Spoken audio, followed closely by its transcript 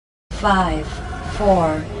5,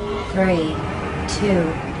 4, 3, 2,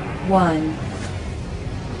 1.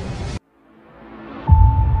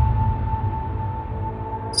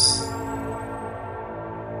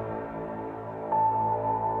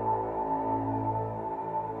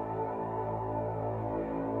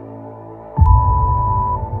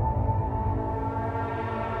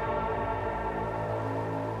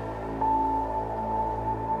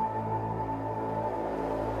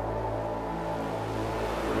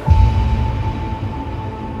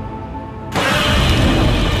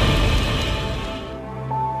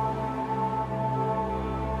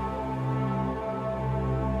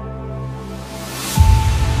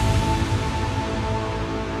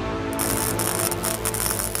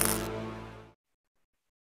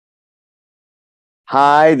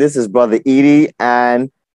 Hi, this is Brother Edie, and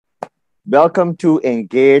welcome to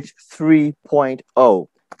EnGaGe 3.0.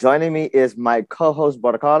 Joining me is my co-host,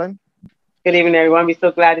 Brother Colin. Good evening, everyone. We're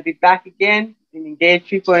so glad to be back again in EnGaGe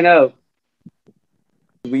 3.0.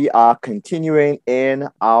 We are continuing in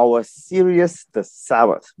our series, The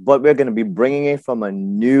Sabbath, but we're going to be bringing it from a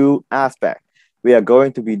new aspect. We are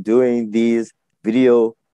going to be doing these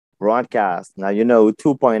video broadcasts. Now,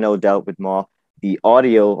 2.0 dealt with more the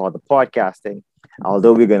audio or the podcasting,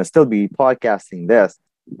 although we're going to still be podcasting this,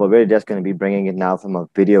 but we're just going to be bringing it now from a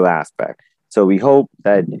video aspect. So we hope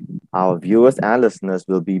that our viewers and listeners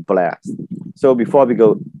will be blessed. So before we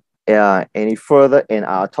go any further in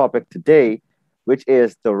our topic today, which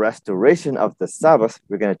is the restoration of the Sabbath,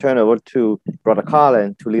 we're going to turn over to Brother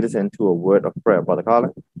Colin to lead us into a word of prayer. Brother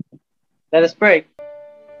Colin. Let us pray.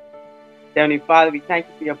 Heavenly Father, we thank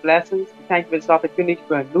you for your blessings. We thank you for this opportunity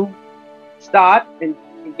for a new start in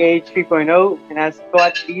EnGaGe 3.0. And as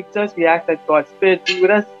God leads us, we ask that God's Spirit be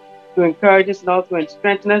with us to encourage us and also to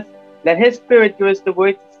strengthen us. Let His Spirit give us the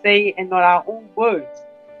words to say and not our own words.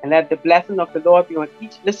 And let the blessing of the Lord be on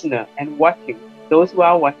each listener and watching, those who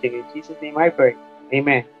are watching. In Jesus' name I pray.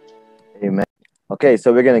 Amen. Amen. Okay,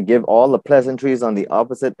 so we're going to give all the pleasantries on the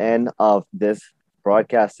opposite end of this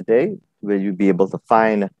broadcast today. Will you be able to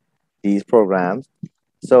find these programs?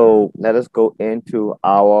 So let us go into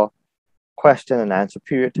our question and answer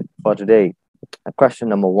period for today. Question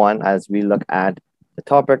number one, as we look at the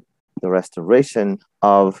topic, the restoration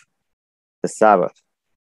of the Sabbath.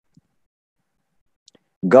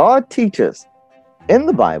 God teaches in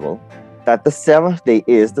the Bible that the seventh day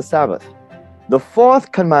is the Sabbath. The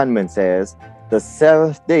fourth commandment says, the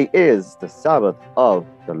seventh day is the Sabbath of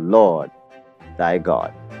the Lord thy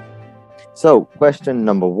God. So, question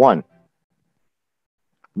number one.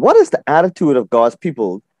 What is the attitude of God's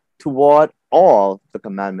people toward all the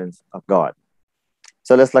commandments of God?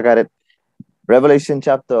 So let's look at it. Revelation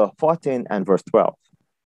chapter 14 and verse 12.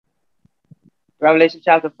 Revelation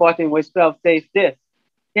chapter 14 verse 12 says this: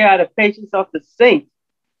 Here are the patience of the saints.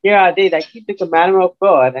 Here are they that keep the commandment of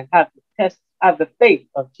God and have the faith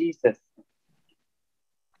of Jesus.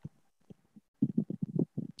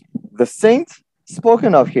 The saints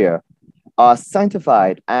spoken of here are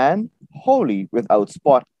sanctified and holy without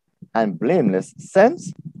spot and blameless,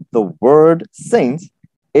 since the word saints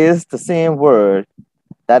is the same word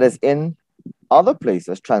that is in other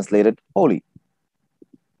places translated holy.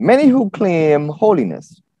 Many who claim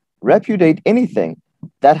holiness repudiate anything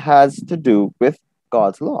that has to do with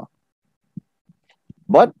God's law.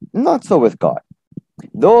 But not so with God.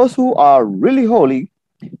 Those who are really holy,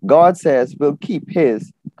 God says, will keep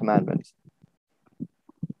His commandments.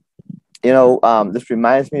 This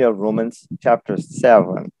reminds me of Romans chapter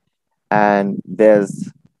 7. And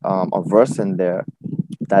there's a verse in there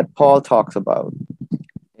that Paul talks about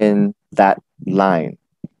in that line.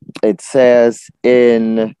 It says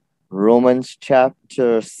in Romans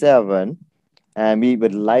chapter 7, and we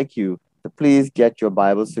would like you to please get your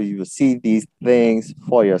Bible so you will see these things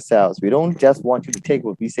for yourselves. We don't just want you to take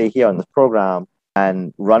what we say here on this program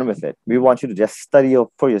and run with it. We want you to just study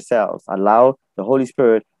for yourselves. Allow the Holy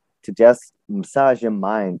Spirit to just massage your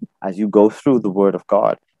mind as you go through the Word of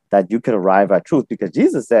God, that you can arrive at truth. Because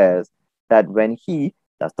Jesus says that when He,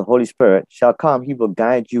 that's the Holy Spirit, shall come, He will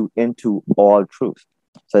guide you into all truth.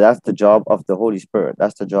 So that's the job of the Holy Spirit.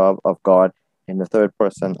 That's the job of God in the third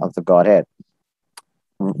person of the Godhead.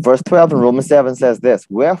 Verse 12 in Romans 7 says this: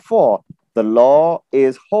 Wherefore the law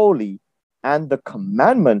is holy, and the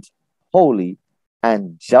commandment holy,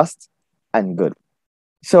 and just, and good.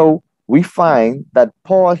 So we find that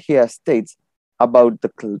Paul here states about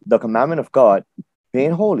the commandment of God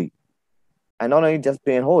being holy. And not only just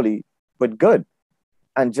being holy, but good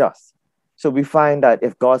and just. So we find that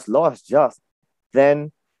if God's law is just,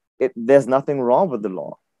 then there's nothing wrong with the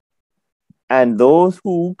law. And those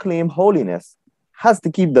who claim holiness has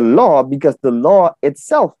to keep the law because the law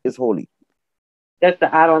itself is holy. That's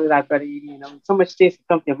the add-on to that, Brother Edie. You know, so much things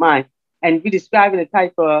come to your mind. And we describe the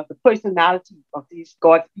type of the personality of these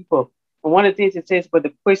God's people. And one of the things it says about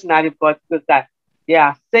the personality of God's people is that they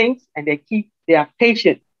are saints and they are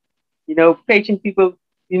patient. You know, patient people,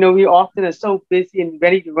 you know, we often are so busy and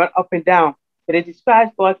ready to run up and down. But it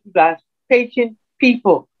describes God's people as patient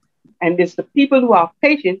people. And it's the people who are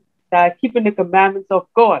patient that are keeping the commandments of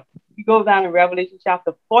God. You go down in Revelation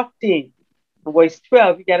chapter 14, and verse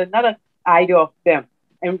 12, you get another idea of them.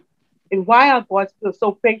 And why are God's people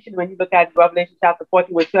so patient when you look at Revelation chapter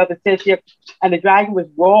 14, verse 12, it says here, and the dragon was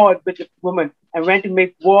warred with the woman and ran to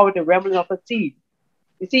make war with the remnant of her seed.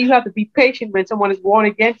 You see, you have to be patient when someone is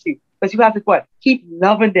warring against you, because you have to what? Keep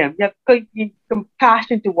loving them. You have to keep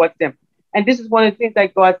compassion towards them. And this is one of the things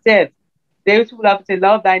that God says. Those who love to say,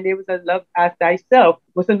 love thy neighbors as love as thyself,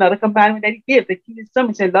 was another commandment that he gives. The key is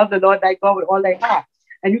something say, love the Lord thy God with all thy heart.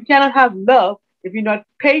 And you cannot have love if you're not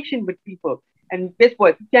patient with people. And guess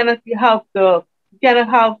what? You cannot keep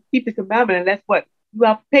the commandment unless what? You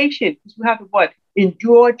are patient. You have to what?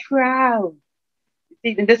 Endure trials. You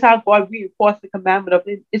see, and this is how God reinforced the commandment of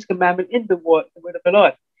his commandment in the word of the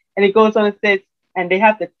Lord. And it goes on and says, and they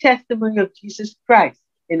have the testimony of Jesus Christ.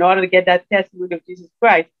 In order to get that testimony of Jesus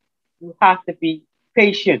Christ, you have to be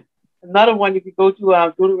patient. Another one, if you go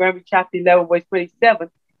to Deuteronomy chapter 11, verse 27,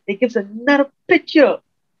 it gives another picture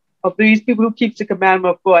of these people who keeps the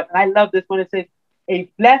commandment of God. And I love this one. It says, a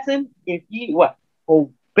blessing if ye what?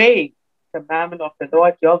 Obey the commandment of the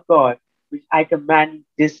Lord your God, which I command you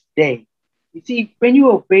this day. You see, when you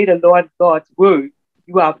obey the Lord God's word,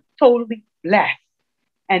 you are totally blessed.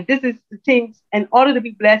 And this is the things, in order to be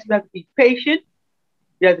blessed, you have to be patient,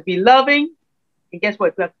 you have to be loving, and guess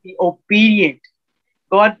what? You have to be obedient.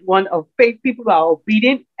 God wants people who are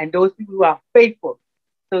obedient and those people who are faithful.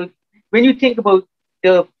 So when you think about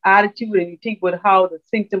the attitude and you think about how the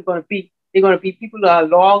saints are going to be, they're going to be people who are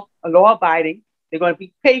law-abiding. They're going to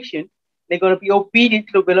be patient. They're going to be obedient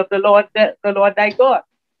to the will of the Lord thy God.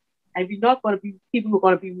 And we're not going to be people who are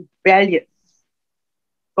going to be rebellious.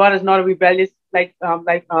 God is not a rebellious,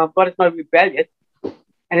 God is not rebellious,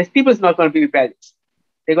 and his people is not going to be rebellious.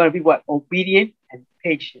 They're going to be what? Obedient and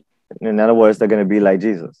patient. In other words, they're going to be like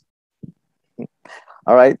Jesus.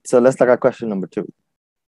 All right, so let's look at question number 2.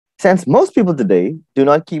 Since most people today do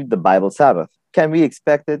not keep the Bible Sabbath, can we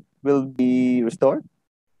expect it will be restored?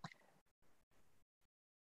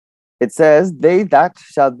 It says, they that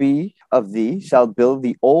shall be of thee shall build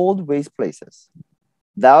the old waste places.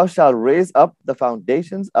 Thou shalt raise up the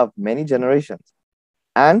foundations of many generations,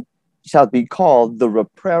 and shalt be called the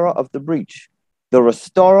repairer of the breach, the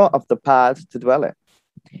restorer of the paths to dwell in.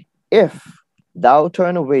 If thou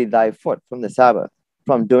turn away thy foot from the Sabbath,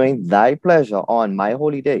 from doing thy pleasure on my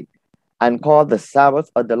holy day, and call the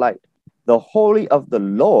Sabbath a delight, the holy of the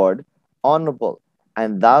Lord honorable,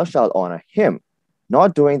 and thou shalt honor him,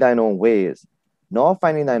 not doing thine own ways, nor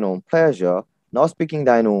finding thine own pleasure, nor speaking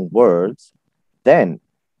thine own words, then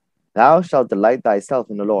thou shalt delight thyself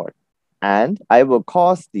in the Lord, and I will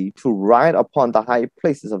cause thee to ride upon the high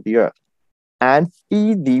places of the earth, and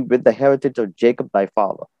feed thee with the heritage of Jacob thy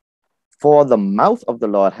father. For the mouth of the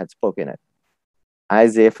Lord had spoken it.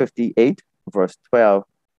 Isaiah 58, verse 12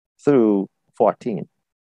 through 14.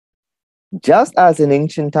 Just as in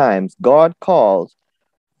ancient times, God calls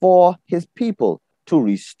for his people to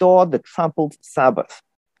restore the trampled Sabbath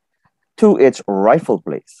to its rightful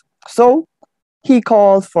place, so he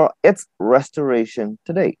calls for its restoration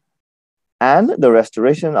today, and the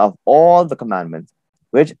restoration of all the commandments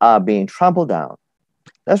which are being trampled down.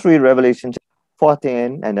 Let's read Revelation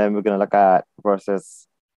 14, and then we're going to look at verses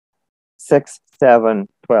 6, 7,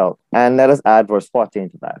 12. And let us add verse 14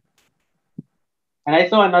 to that. And I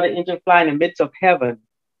saw another angel fly in the midst of heaven,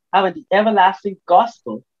 having the everlasting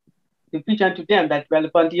gospel to preach unto them that dwell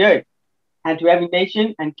upon the earth, and to every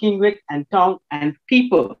nation and kindred and tongue and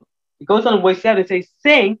people. It goes on in verse 7, it says,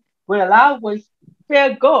 saying, with a loud voice,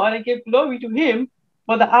 fear God and give glory to him,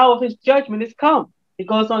 for the hour of his judgment is come. It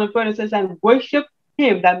goes on in further, it says, and worship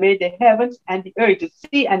him that made the heavens and the earth, the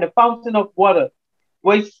sea and the fountain of water.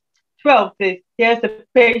 Verse 12 says, here's the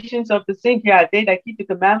patience of the saints, here are they that keep the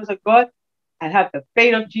commandments of God and have the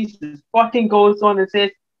faith of Jesus. 14 goes on and says,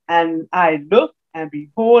 and I looked and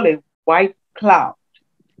behold a white cloud,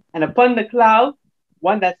 and upon the cloud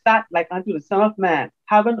one that sat like unto the Son of Man,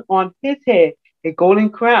 having on his head a golden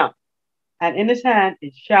crown, and in his hand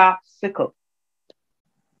a sharp sickle.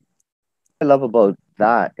 I love about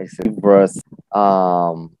that is in verse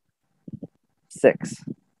 6.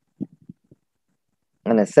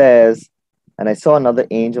 And it says, and I saw another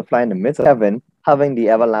angel fly in the midst of heaven, having the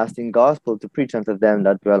everlasting gospel to preach unto them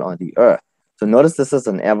that dwell on the earth. So notice this is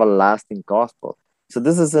an everlasting gospel. So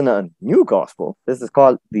this isn't a new gospel. This is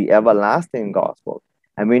called the everlasting gospel.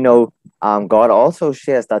 And we know God also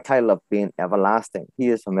shares that title of being everlasting. He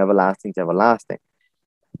is from everlasting to everlasting.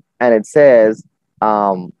 And it says,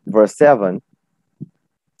 verse 7,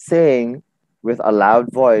 saying with a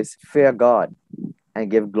loud voice, fear God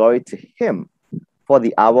and give glory to him, for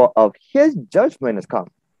the hour of his judgment has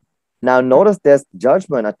come. Now notice there's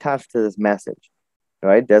judgment attached to this message,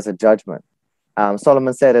 right? There's a judgment.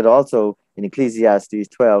 Solomon said it also in Ecclesiastes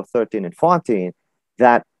 12, 13, and 14,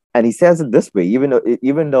 that, and he says it this way,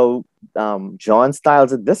 even though John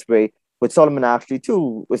styles it this way, but Solomon actually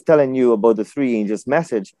too was telling you about the three angels'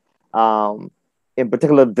 message. In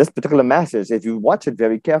particular, this particular message, if you watch it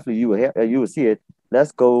very carefully, you will see it.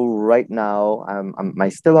 Let's go right now. I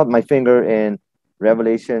still have my finger in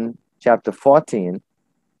Revelation chapter 14,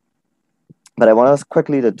 but I want us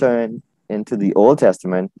quickly to turn into the Old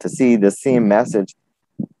Testament to see the same message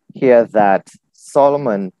here that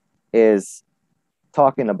Solomon is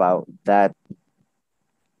talking about, that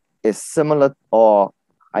is similar, or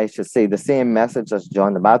I should say the same message as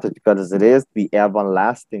John the Baptist, because it is the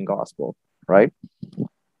everlasting gospel, right?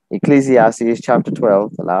 Ecclesiastes chapter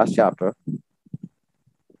 12, the last chapter,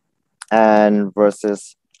 and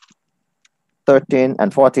verses 13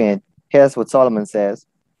 and 14. Here's what Solomon says.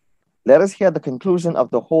 Let us hear the conclusion of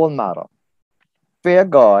the whole matter. Fear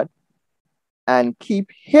God and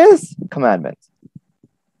keep his commandments,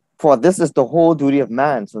 for this is the whole duty of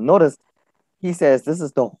man. So notice he says this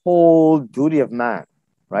is the whole duty of man,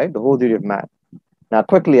 right? The whole duty of man. Now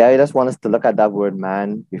quickly, I just want us to look at that word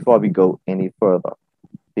man before we go any further,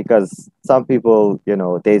 because some people,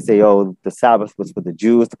 they say, oh, the Sabbath was for the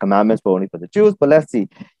Jews, the commandments were only for the Jews. But let's see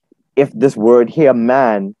if this word here,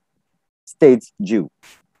 man, states Jew.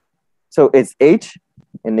 So it's H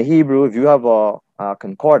in the Hebrew. If you have a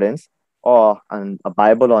concordance or a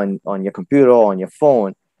Bible on your computer or on your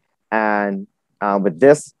phone, and with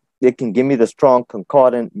this, it can give me the strong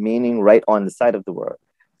concordant meaning right on the side of the word.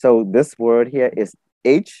 So this word here is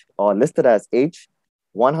H, or listed as H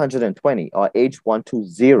 120 or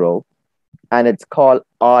H120, and it's called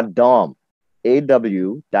Adam,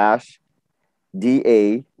 AW-DAWN,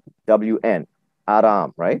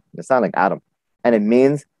 Adam, right? It sounds like Adam, and it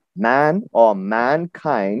means man or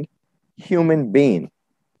mankind, human being,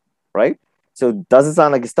 right? So does it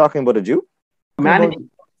sound like he's talking about a Jew? Humanity.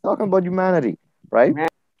 Talking about humanity, right? Man.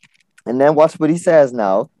 And then watch what he says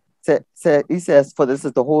now. He says, for this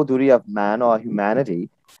is the whole duty of man or humanity.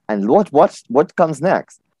 And what comes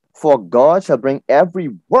next? For God shall bring every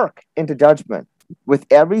work into judgment with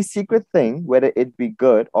every secret thing, whether it be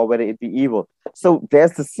good or whether it be evil. So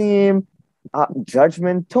there's the same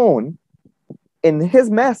judgment tone in his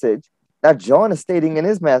message that John is stating in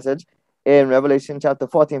his message in Revelation chapter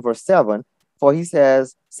 14, verse 7. For he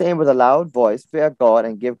says, saying with a loud voice, fear God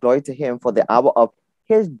and give glory to him, for the hour of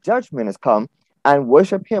his judgment is come, and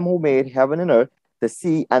worship him who made heaven and earth, the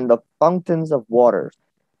sea, and the fountains of waters.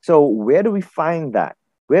 So where do we find that?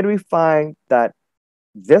 Where do we find that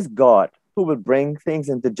this God who will bring things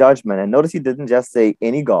into judgment? And notice he didn't just say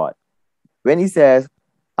any God. When he says,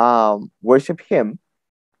 worship him,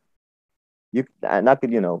 in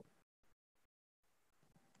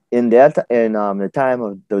the time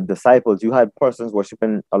of the disciples, you had persons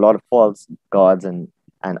worshiping a lot of false gods and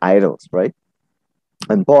idols, right?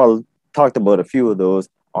 And Paul talked about a few of those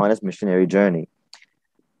on his missionary journey.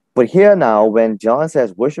 But here now, when John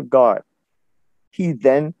says worship God, he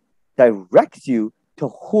then directs you to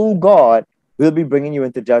who God will be bringing you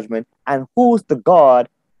into judgment and who's the God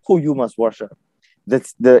who you must worship.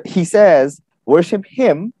 He says, worship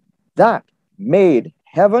him that made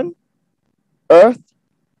heaven, earth,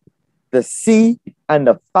 the sea, and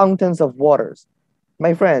the fountains of waters.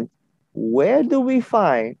 My friend, where do we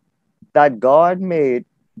find that God made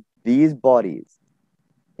these bodies?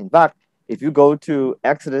 In fact, if you go to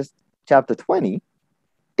Exodus chapter 20,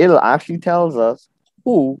 it'll actually tells us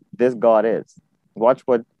who this God is. Watch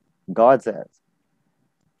what God says.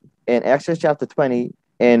 In Exodus chapter 20,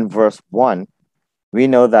 in verse 1, we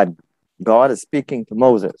know that God is speaking to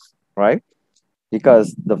Moses, right?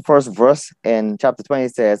 Because the first verse in chapter 20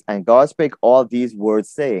 says, and God spake all these words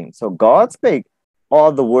saying. So God spake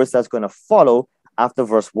all the words that's going to follow after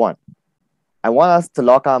verse 1. I want us to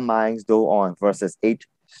lock our minds though on verses 8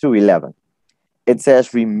 through 11. It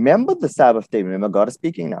says, remember the Sabbath day. Remember, God is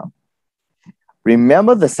speaking now.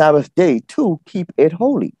 Remember the Sabbath day to keep it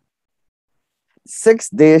holy. 6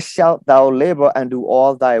 days shalt thou labor and do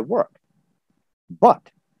all thy work. But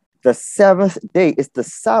the seventh day is the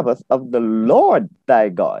Sabbath of the Lord thy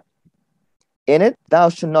God. In it thou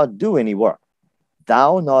shalt not do any work,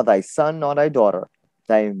 thou, nor thy son, nor thy daughter,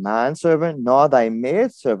 thy manservant, nor thy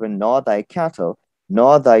maidservant, nor thy cattle,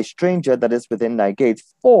 nor thy stranger that is within thy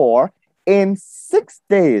gates. For in 6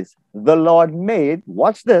 days the Lord made,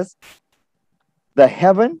 watch this, the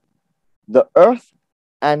heaven, the earth,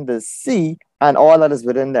 and the sea, and all that is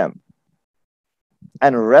within them,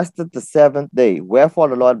 and rested the seventh day. Wherefore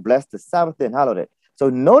the Lord blessed the Sabbath day and hallowed it. So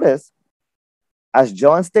notice, as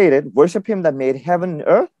John stated, worship him that made heaven and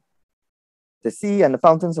earth, the sea, and the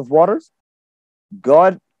fountains of waters.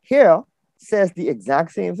 God here says the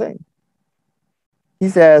exact same thing. He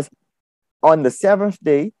says, on the seventh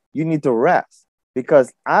day, you need to rest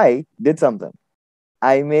because I did something.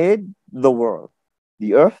 I made the world,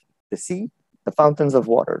 the earth, the sea, the fountains of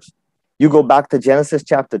waters. You go back to Genesis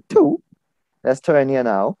chapter 2. Let's turn here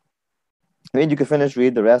now. I mean, you can finish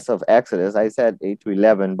read the rest of Exodus. I said 8 to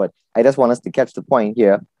 11, but I just want us to catch the point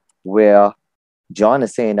here where John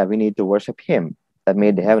is saying that we need to worship him that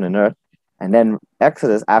made the heaven and earth. And then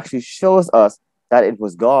Exodus actually shows us that it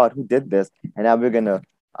was God who did this. And now we're going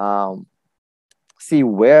to see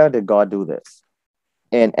where did God do this.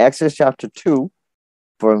 In Exodus chapter 2,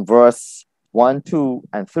 from verse 1, 2,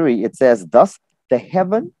 and 3, it says, thus the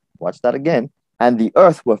heaven, watch that again, and the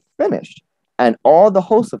earth were finished, and all the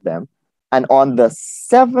hosts of them. And on the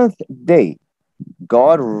seventh day,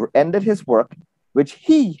 God ended his work, which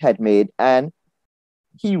he had made, and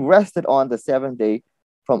he rested on the seventh day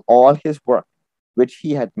from all his work, which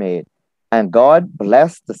he had made. And God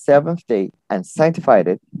blessed the seventh day and sanctified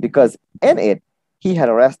it, because in it he had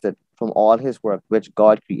rested from all his work, which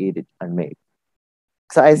God created and made.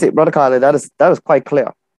 So I say, Brother Carly, that is quite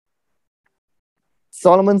clear.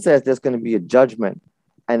 Solomon says there's going to be a judgment,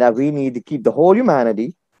 and that we need to keep the whole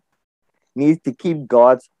humanity needs to keep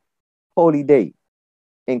God's holy day,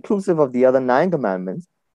 inclusive of the other 9 commandments.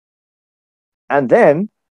 And then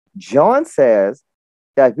John says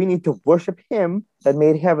that we need to worship him that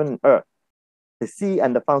made heaven and earth, the sea,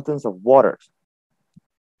 and the fountains of waters.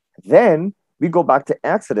 Then we go back to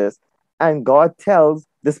Exodus, and God tells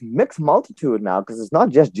this mixed multitude now, because it's not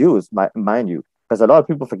just Jews, mind you, because a lot of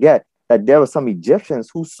people forget that there were some Egyptians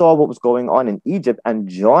who saw what was going on in Egypt and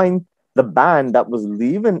joined the band that was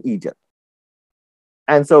leaving Egypt.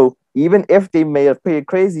 And so even if they may have played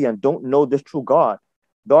crazy and don't know this true God,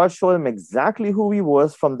 God showed them exactly who he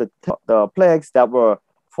was from the plagues that were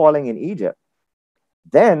falling in Egypt.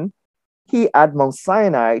 Then he at Mount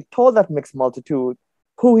Sinai told that mixed multitude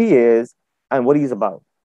who he is and what he's about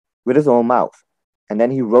with his own mouth. And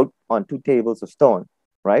then he wrote on 2 tables of stone,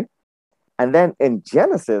 right? And then in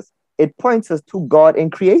Genesis, it points us to God in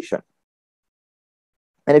creation.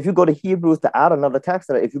 And if you go to Hebrews, to add another text,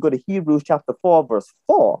 if you go to Hebrews chapter 4, verse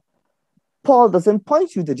 4, Paul doesn't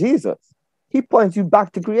point you to Jesus. He points you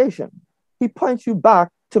back to creation. He points you back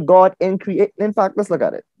to God in creation. In fact, let's look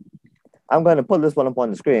at it. I'm going to put this one up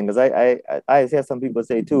on the screen because I hear some people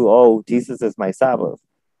say too, oh, Jesus is my Sabbath.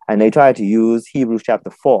 And they try to use Hebrews chapter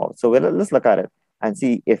 4. So let's look at it and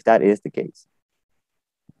see if that is the case.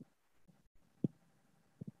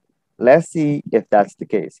 Let's see if that's the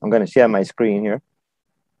case. I'm going to share my screen here.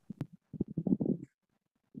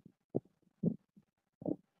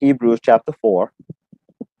 Hebrews chapter 4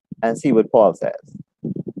 and see what Paul says.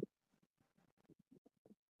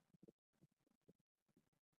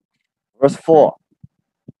 Verse 4.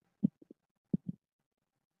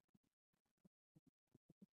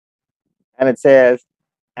 And it says,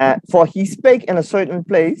 for he spake in a certain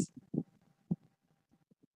place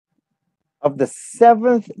of the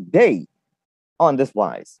 7th day on this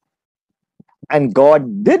wise. And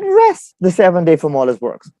God did rest the 7th day from all his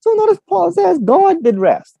works. So notice Paul says God did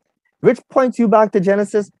rest, which points you back to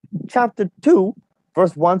Genesis chapter 2,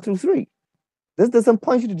 verse 1 through 3. This doesn't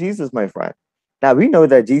point you to Jesus, my friend. Now we know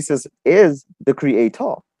that Jesus is the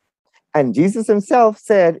creator. And Jesus himself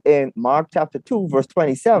said in Mark chapter 2, verse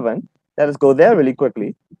 27, let us go there really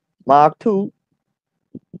quickly. Mark 2,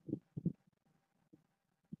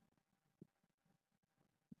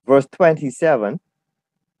 verse 27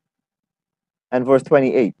 and verse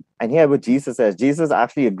 28. And here what Jesus says, Jesus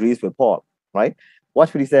actually agrees with Paul, right?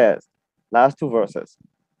 Watch what he says. Last 2 verses.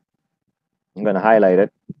 I'm going to highlight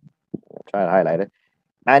it. Try to highlight it.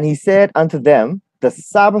 And he said unto them, the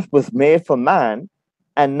Sabbath was made for man,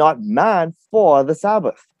 and not man for the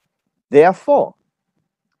Sabbath. Therefore,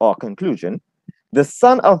 or conclusion, the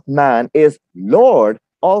Son of Man is Lord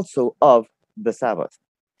also of the Sabbath.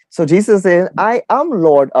 So Jesus says, I am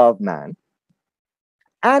Lord of man,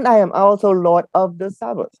 and I am also Lord of the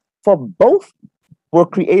Sabbath. For both were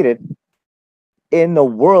created in the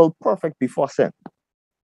world perfect before sin.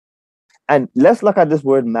 And let's look at this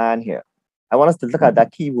word man here. I want us to look at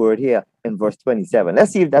that key word here in verse 27.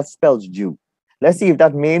 Let's see if that spells Jew. Let's see if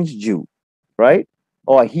that means Jew, right?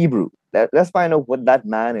 Or Hebrew. Let's find out what that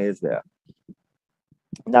man is there.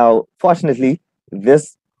 Now, fortunately,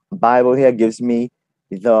 this Bible here gives me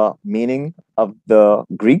the meaning of the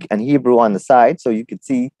Greek and Hebrew on the side. So you can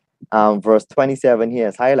see verse 27 here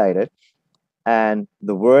is highlighted. And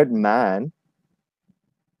the word man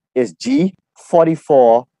is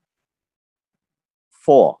G44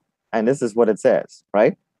 4. And this is what it says,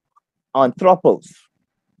 right? Anthropos.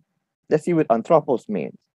 Let's see what anthropos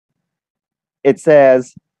means. It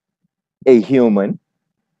says a human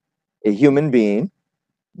being,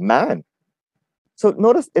 man. So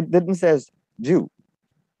notice it didn't says Jew,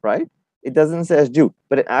 right? It doesn't says Jew,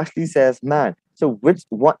 but it actually says man. So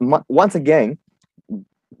once again,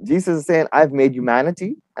 Jesus is saying, I've made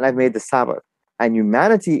humanity and I've made the Sabbath. And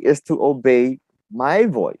humanity is to obey my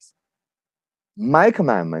voice, my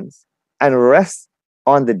commandments, and rest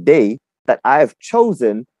on the day that I have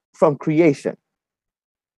chosen from creation.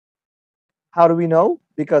 How do we know?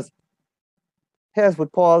 Because here's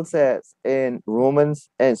what Paul says in Hebrews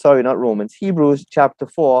chapter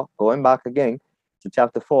 4, going back again to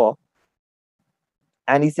chapter 4.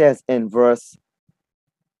 And he says in verse,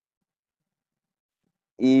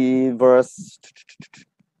 I'm going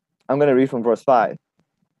to read from verse 5.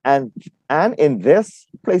 And in this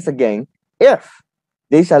place again, if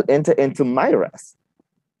they shall enter into my rest,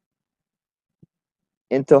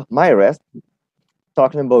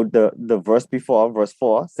 talking about the verse before, verse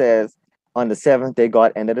 4 says, on the seventh day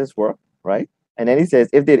God ended his work, right? And then he says,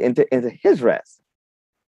 if they'd enter into his rest,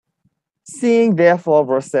 seeing therefore,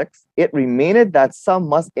 verse 6, it remaineth that some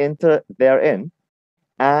must enter therein,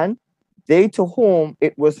 and they to whom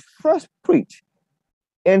it was first preached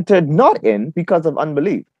entered not in because of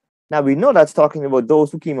unbelief. Now we know that's talking about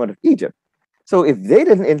those who came out of Egypt. So if they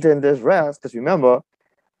didn't enter in this rest, because remember,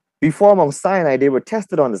 before Mount Sinai, they were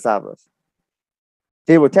tested on the Sabbath.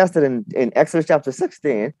 They were tested in Exodus chapter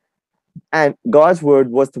 16, and God's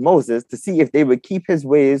word was to Moses to see if they would keep his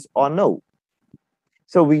ways or no.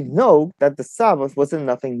 So we know that the Sabbath wasn't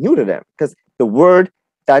nothing new to them, because the word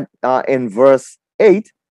that in verse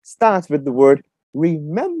 8 starts with the word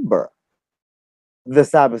remember the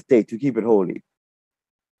Sabbath day to keep it holy.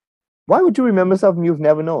 Why would you remember something you've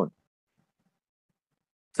never known?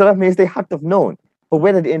 So that means they had to have known. But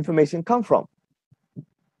where did the information come from?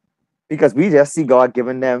 Because we just see God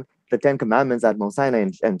giving them the 10 commandments at Mount Sinai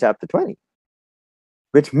in chapter 20.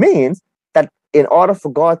 Which means that in order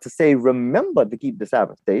for God to say, remember to keep the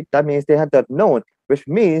Sabbath day, that means they had to have known, which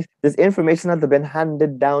means this information had to have been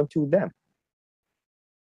handed down to them.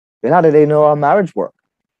 Then how did they know how marriage worked?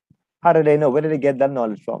 How did they know? Where did they get that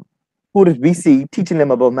knowledge from? Who did we see teaching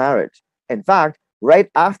them about marriage? In fact, right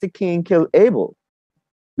after Cain killed Abel,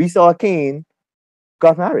 we saw Cain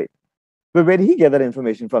got married. But where did he get that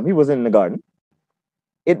information from? He wasn't in the garden.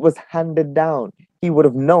 It was handed down. He would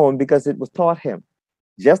have known because it was taught him.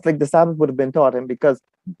 Just like the Sabbath would have been taught him, because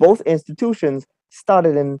both institutions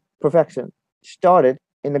started in perfection, started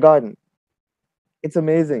in the garden. It's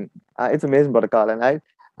amazing. It's amazing, Brother Colin. I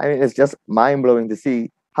mean, it's just mind-blowing to see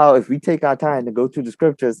how if we take our time to go through the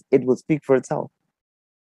scriptures, it will speak for itself.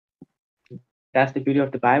 That's the beauty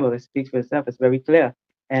of the Bible. It speaks for itself. It's very clear.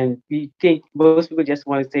 And we think most people just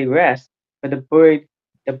want to say rest, but the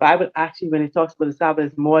Bible actually, when it talks about the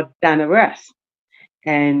Sabbath, is more than a rest.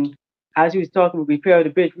 And as we was talking, we prepare the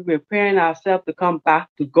bridge, we're preparing ourselves to come back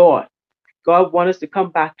to God. God wants us to come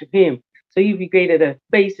back to him. So he created a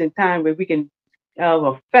space and time where we can have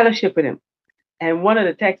a fellowship with him. And one of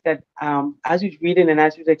the texts that as you was reading and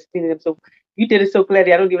as you was explaining them, so you did it so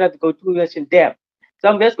clearly, I don't even have to go too much in depth. So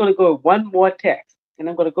I'm just going to go with one more text, and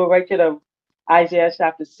I'm going to go right to the Isaiah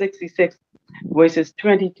chapter 66, verses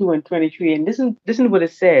 22 and 23. And listen what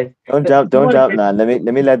it says. Don't jump now. Let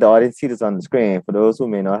me let the audience see this on the screen for those who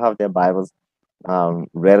may not have their Bibles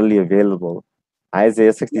readily available.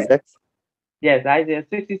 Isaiah 66. Yes, Isaiah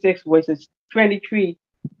 66, verses 22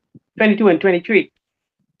 and 23.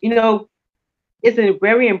 You know, it's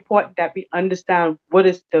very important that we understand what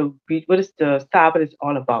is the Sabbath is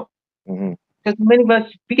all about. Because many of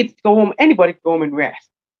us, we could go home, anybody can go home and rest.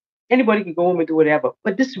 Anybody can go home and do whatever.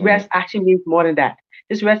 But this rest actually means more than that.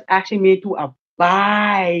 This rest actually means to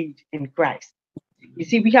abide in Christ. You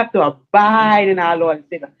see, we have to abide in our Lord and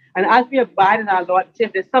Savior. And as we abide in our Lord and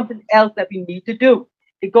Savior, there's something else that we need to do.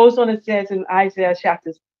 It goes on and says in Isaiah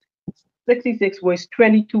chapter 66, verse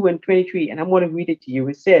 22 and 23, and I'm going to read it to you.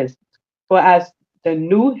 It says, for as the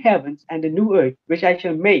new heavens and the new earth, which I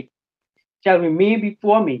shall make, shall remain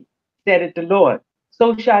before me, said it the Lord,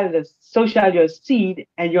 so shall your seed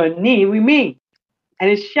and your name remain. And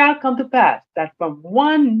it shall come to pass that from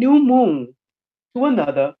one new moon to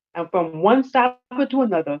another, and from one Sabbath to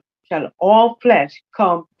another, shall all flesh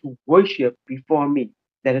come to worship before me,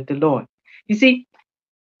 that is the Lord. You see,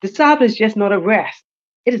 the Sabbath is just not a rest.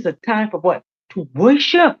 It is a time for what? To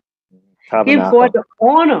worship. Give God Tabernacle. the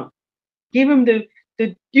honor. Give him the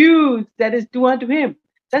dues that is due unto him.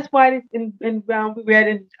 That's why we read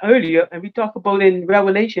in earlier, and we talk about in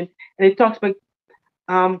Revelation, and it talks about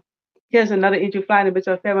um here's another angel flying in the midst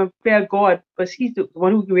of heaven, fear God, because he's the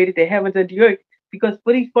one who created the heavens and the earth. Because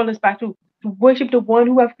what he's calling us back to worship the one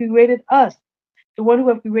who have created us, the one who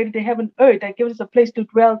have created the heaven and earth, that gives us a place to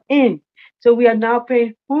dwell in. So we are now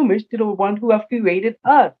paying homage to the one who have created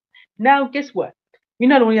us. Now, guess what? We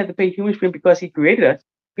not only have to pay homage to him because he created us,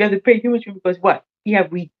 we have to pay homage to him because what? He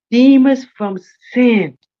have redeemed us from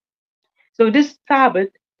sin. So this Sabbath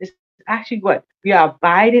is actually what? We are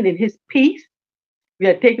abiding in his peace. We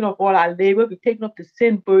are taking off all our labor. We're taking off the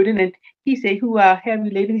sin burden. And he said, who are heavy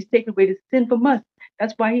laden, he's taking away the sin from us.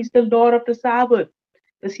 That's why he's the Lord of the Sabbath.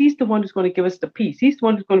 Because he's the one who's going to give us the peace. He's the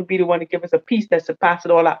one who's going to be the one to give us a peace that surpasses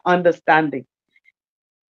all our understanding.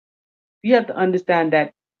 We have to understand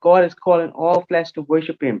that God is calling all flesh to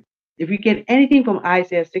worship him. If we get anything from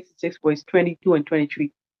Isaiah 66, verse 22 and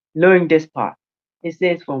 23, learn this part. It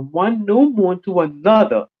says, from one new moon to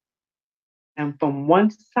another, and from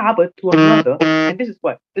one Sabbath to another. And this is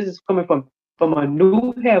what? This is coming from a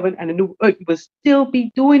new heaven and a new earth. We will still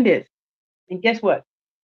be doing this. And guess what?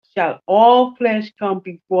 Shall all flesh come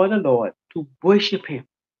before the Lord to worship him.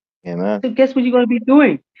 Amen. So guess what you're going to be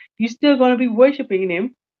doing? You're still going to be worshiping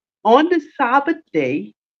him on the Sabbath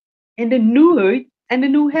day in the new earth and the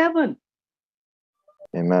new heaven.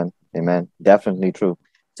 Amen. Amen. Definitely true.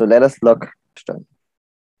 So let us look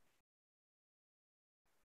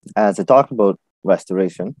as it talks about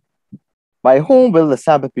restoration. By whom will the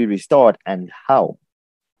Sabbath be restored and how?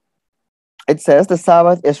 It says the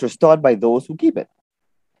Sabbath is restored by those who keep it.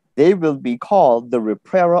 They will be called the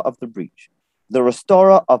repairer of the breach, the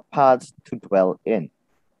restorer of paths to dwell in.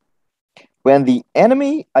 When the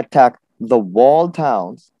enemy attacked the walled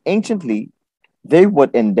towns, anciently, they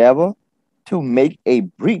would endeavor to make a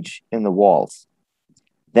breach in the walls.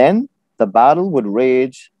 Then the battle would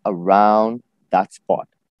rage around that spot.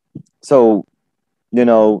 So,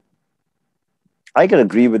 I can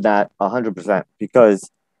agree with that 100% because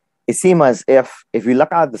it seems as if we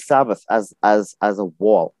look at the Sabbath as a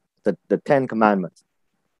wall, the Ten Commandments,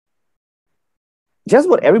 just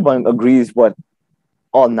what everyone agrees, what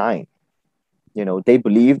all nine, they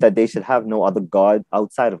believe that they should have no other God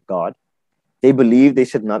outside of God. They believe they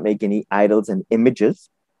should not make any idols and images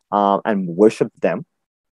and worship them,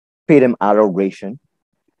 pay them adoration.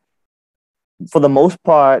 For the most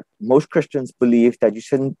part, most Christians believe that you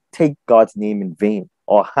shouldn't take God's name in vain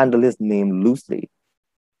or handle his name loosely.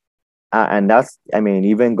 And that's,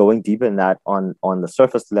 even going deeper in that on the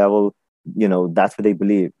surface level, that's what they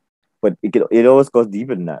believe. But it always goes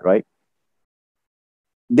deeper than that, right?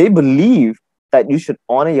 They believe that you should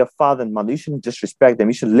honor your father and mother. You shouldn't disrespect them.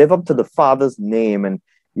 You should live up to the father's name, and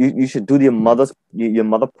you should do your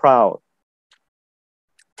mother proud.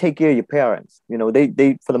 Take care of your parents.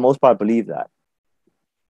 They for the most part believe that.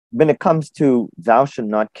 When it comes to thou should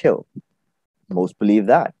not kill, most believe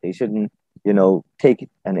that. They shouldn't, take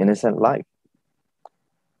an innocent life.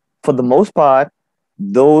 For the most part,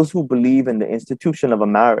 those who believe in the institution of a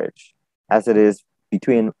marriage, as it is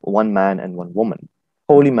between one man and one woman,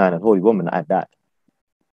 holy man and holy woman at that,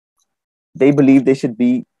 they believe they should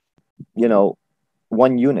be,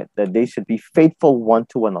 one unit, that they should be faithful one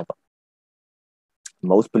to another.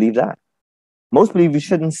 Most believe that. Most believe you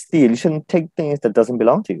shouldn't steal. You shouldn't take things that doesn't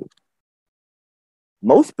belong to you.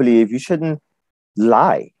 Most believe you shouldn't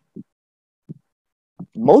lie.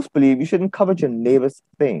 Most believe you shouldn't covet your neighbor's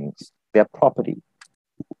things, their property.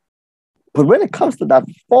 But when it comes to that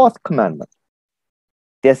fourth commandment,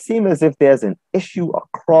 there seems as if there's an issue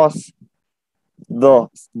across the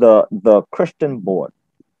Christian board.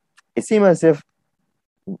 It seems as if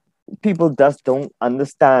people just don't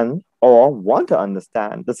understand or want to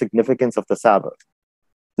understand the significance of the Sabbath,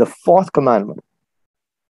 the fourth commandment.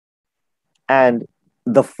 And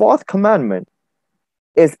the fourth commandment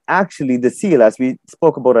is actually the seal, as we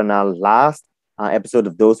spoke about in our last episode.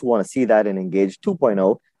 Of those who want to see that in EnGaGe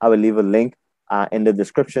 2.0, I will leave a link in the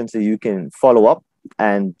description so you can follow up.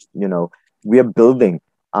 And, we are building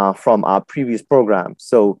from our previous program.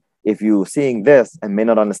 So if you're seeing this and may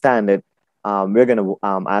not understand it, we're going to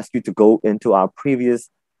ask you to go into our previous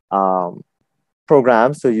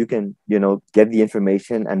program so you can, get the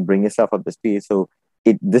information and bring yourself up to speed. So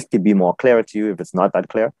this could be more clear to you if it's not that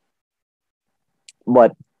clear.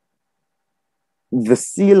 But the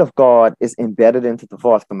seal of God is embedded into the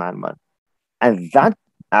fourth commandment. And that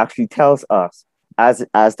actually tells us, as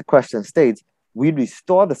the question states, we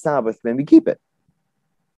restore the Sabbath when we keep it.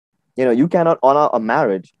 You cannot honor a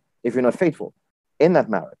marriage if you're not faithful in that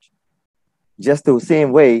marriage. Just the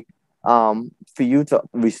same way, for you to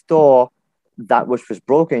restore that which was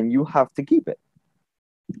broken, you have to keep it.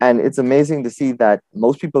 And it's amazing to see that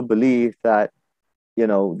most people believe that,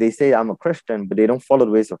 they say I'm a Christian, but they don't follow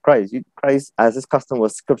the ways of Christ. Christ, as his custom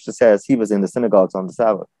was, scripture says, he was in the synagogues on the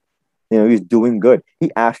Sabbath. He's doing good.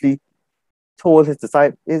 He actually told his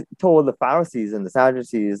disciples, told the Pharisees and the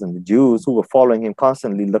Sadducees and the Jews who were following him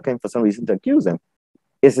constantly, looking for some reason to accuse him.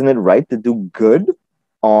 Isn't it right to do good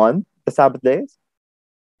on the Sabbath days?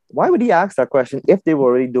 Why would he ask that question if they were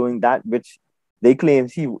already doing that which they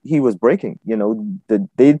claimed he was breaking?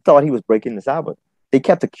 They thought he was breaking the Sabbath. They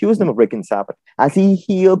kept accusing him of breaking the Sabbath. As he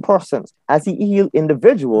healed persons, as he healed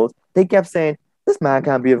individuals, they kept saying, this man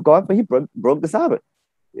can't be of God, but he broke the Sabbath.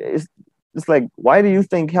 It's like, why do you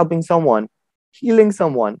think helping someone, healing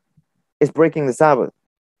someone, is breaking the Sabbath?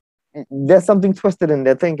 There's something twisted in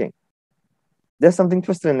their thinking.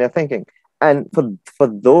 And for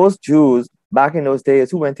those Jews back in those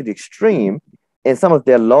days who went to the extreme in some of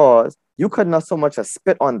their laws, you could not so much as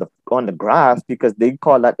spit on the grass because they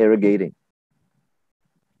call that irrigating.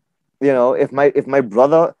 If my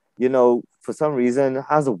brother, for some reason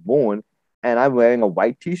has a wound and I'm wearing a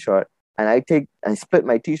white t-shirt and I split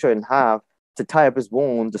my t-shirt in half to tie up his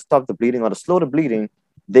wound to stop the bleeding or to slow the bleeding,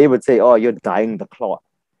 they would say, oh, you're dyeing the cloth.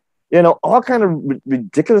 All kind of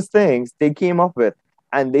ridiculous things they came up with,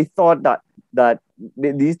 and they thought that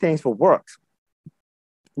these things were works.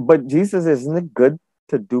 But Jesus, isn't it good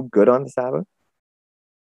to do good on the Sabbath?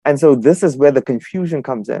 And so this is where the confusion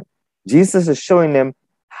comes in. Jesus is showing them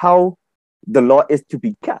how the law is to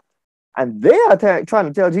be kept. And they are trying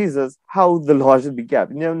to tell Jesus how the law should be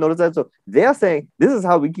kept. Notice that? So they're saying, this is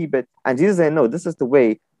how we keep it. And Jesus is saying, no, this is the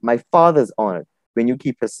way my Father's honored when you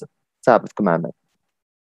keep his Sabbath commandment.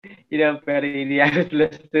 Brother, I was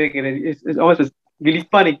listening, and it's almost really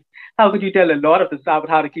funny. How could you tell the Lord of the Sabbath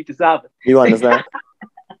how to keep the Sabbath? You understand?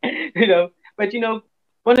 But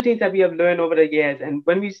one of the things that we have learned over the years, and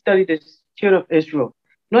when we study the children of Israel,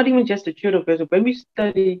 not even just the children of Israel, when we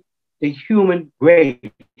study the human race,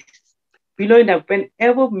 we learn that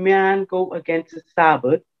whenever man go against the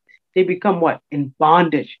Sabbath, they become what? In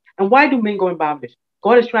bondage. And why do men go in bondage?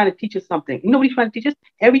 God is trying to teach us something. You know what he's trying to teach us?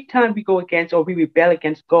 Every time we go against or we rebel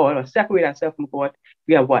against God or separate ourselves from God,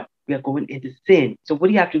 we are what? We are going into sin. So what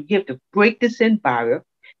do you have to do? You have to break the sin barrier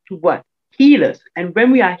to what? Heal us. And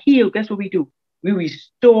when we are healed, guess what we do? We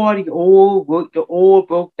restore the old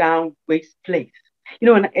broke down waste place.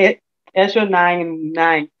 In Ezra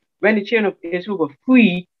 9:9, when the children of Israel were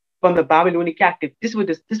free from the Babylonian captive, this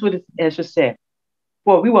is what Ezra said.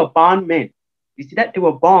 For we were bondmen. You see that? They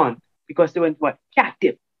were bond because they were what?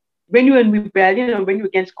 Captive. When you're in rebellion or when you're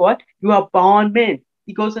against God, you are bondmen.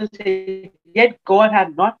 He goes and says, yet God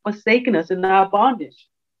had not forsaken us in our bondage,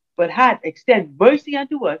 but had extended mercy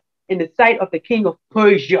unto us in the sight of the king of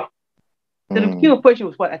Persia. So the king of Persia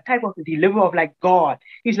was what? A type of a deliverer of like God.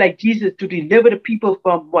 He's like Jesus to deliver the people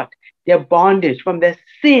from what? Their bondage, from their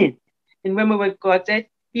sin. And remember what God said?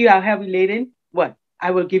 You are heavy laden. What?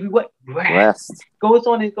 I will give you what? Rest. Goes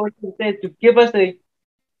on and goes and says to give us and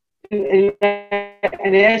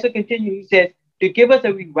as it continues, he says, to give us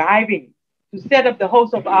a reviving, to set up the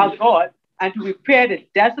host of our God, and to repair the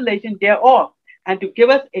desolation thereof, and to give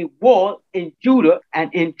us a wall in Judah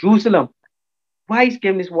and in Jerusalem. Why is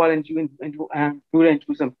giving this wall in Judah and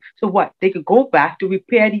Jerusalem? So what? They could go back to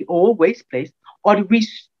repair the old waste place or to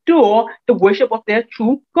restore the worship of their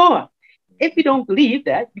true God. If you don't believe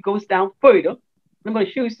that, it goes down further. I'm going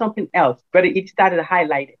to show you something else. Brother Edie started to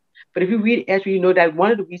highlight it. But if you read Ezra, you know that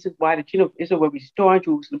one of the reasons why the children of Israel were restored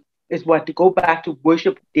Jerusalem is what? To go back to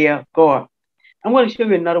worship their God. I'm going to show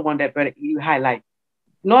you another one that Brother Edie highlight.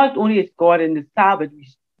 Not only is God in the Sabbath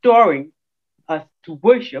restoring us to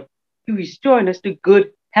worship, He's restoring us to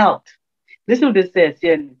good health. Listen to what this says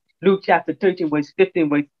here in Luke chapter 13, verse 15,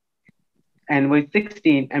 verse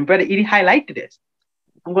 16. And Brother Edie highlighted this.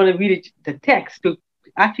 I'm going to read the text to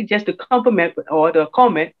actually just to complement or to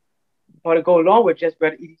comment or to go along with just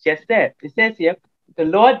what he just said. It says here, the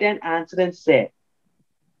Lord then answered and said,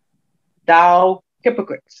 thou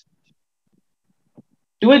hypocrites,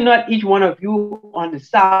 do it not each one of you on the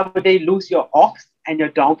Sabbath day loose your ox and your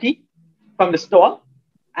donkey from the stall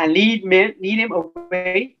and lead him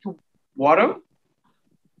away to water?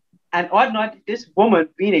 And ought not this woman,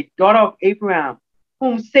 being a daughter of Abraham,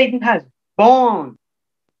 whom Satan has born?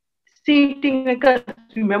 Same thing, because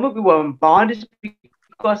remember we were in bondage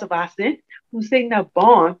because of our sin. who Satan have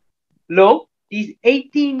bound, lo, these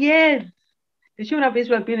 18 years. The children of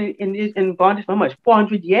Israel have been in bondage for how much?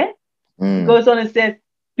 400 years? It goes on and says,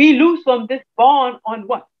 be loose from this bond on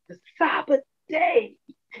what? The Sabbath day.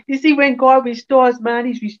 You see, when God restores man,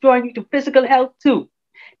 he's restoring you to physical health too.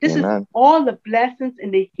 This Amen. is all the blessings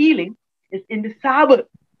and the healing is in the Sabbath.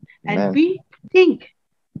 And Amen. we think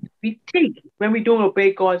when we don't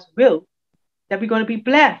obey God's will that we're going to be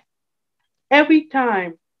blessed. Every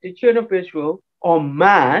time the children of Israel or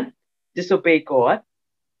man disobey God,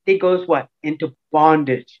 they goes what? Into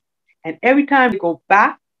bondage. And every time they go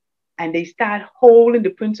back and they start holding the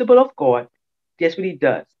principle of God, guess what he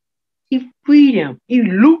does? He frees them. He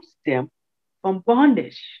loosed them from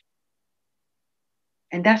bondage.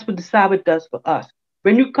 And that's what the Sabbath does for us.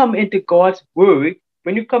 When you come into God's word,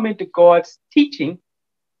 when you come into God's teaching,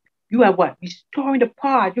 you are what? Restoring the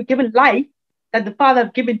part. You're giving life that the Father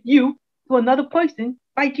has given you to another person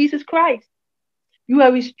by Jesus Christ. You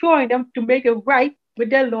are restoring them to make it right with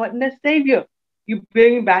their Lord and their Savior. You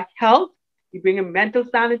bring back health. You bring in mental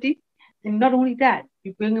sanity. And not only that,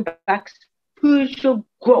 you bring back spiritual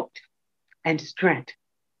growth and strength.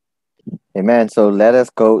 Amen. So let us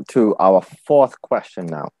go to our fourth question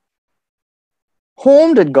now.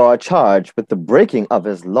 Whom did God charge with the breaking of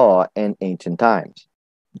his law in ancient times?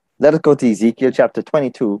 Let us go to Ezekiel chapter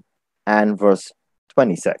 22 and verse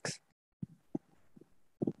 26.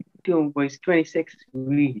 Verse 26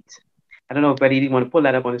 reads. I don't know if Buddy didn't want to pull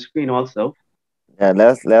that up on the screen also. Yeah,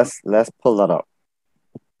 let's pull that up.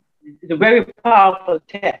 It's a very powerful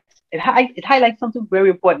text. It highlights something very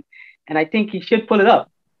important, and I think he should pull it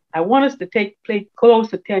up. I want us to pay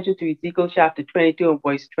close attention to Ezekiel chapter 22 and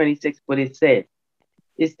verse 26, what it says.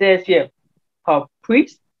 It says here, her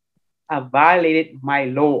priests have violated my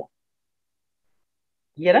law.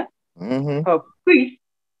 You know? Mm-hmm. Her priests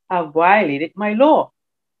have violated my law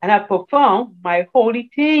and have performed my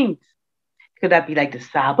holy things. Could that be like the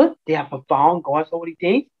Sabbath? They have performed God's holy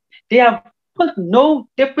things. They have put no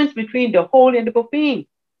difference between the holy and the profane.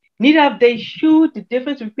 Neither have they shewed the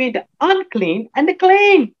difference between the unclean and the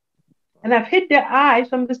clean. And have hid their eyes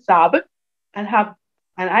from the Sabbath, and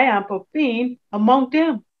I am profane among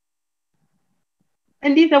them.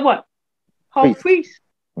 And these are what? Her priests.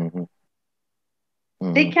 Mm-hmm.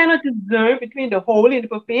 Mm-hmm. They cannot discern between the holy and the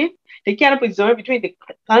profane. They cannot discern between the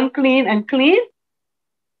unclean and clean.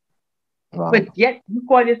 Wow. But yet you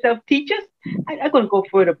call yourself teachers. I'm going to go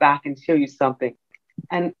further back and show you something.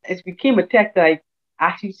 And it became a text that I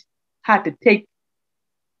actually had to take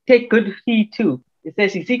good heed to. It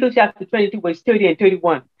says Ezekiel chapter 22, verse 30 and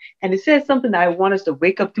 31. And it says something that I want us to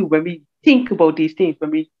wake up to when we think about these things,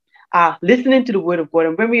 when we are listening to the word of God,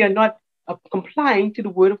 and when we are not complying to the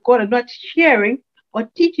word of God and not sharing or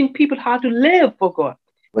teaching people how to live for God.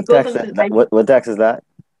 What text is that?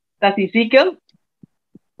 That's Ezekiel.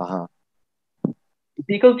 Uh-huh.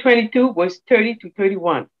 Ezekiel 22, verse 30 to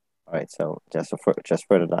 31. All right, so just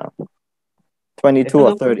further down. 22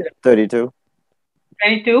 or 30, 32?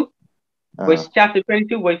 22, verse chapter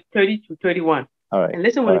 22, verse 30 to 31. All right. And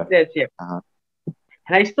listen what it says here. Uh-huh.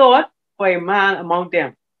 And I sought for a man among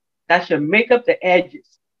them that should make up the edges,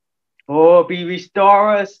 be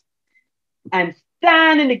restorers, and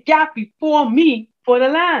stand in the gap before me for the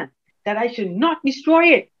land, that I should not destroy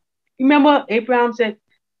it. Remember, Abraham said,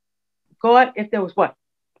 God, if there was what?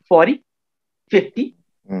 40, 50,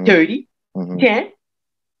 30, 10,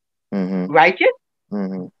 righteous?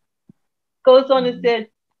 Goes on and says,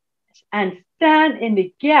 and stand in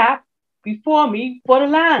the gap before me for the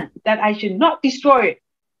land, that I should not destroy it.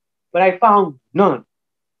 But I found none.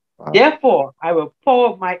 Wow. Therefore, I will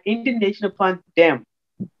pour my indignation upon them.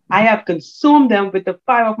 I have consumed them with the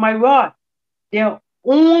fire of my rod. Their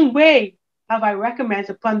own way have I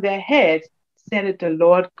recommended upon their heads, said it the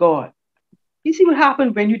Lord God. You see what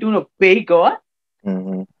happens when you don't obey God?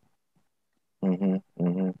 You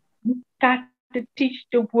got to teach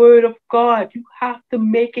the word of God. You have to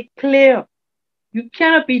make it clear. You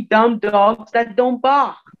cannot be dumb dogs that don't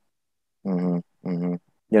bark. You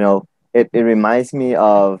know, it reminds me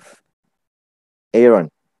of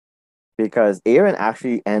Aaron, because Aaron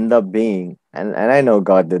actually ended up being, and I know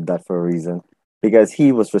God did that for a reason, because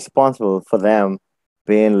he was responsible for them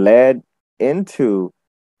being led into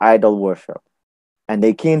idol worship. And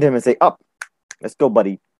they came to him and say, up, let's go,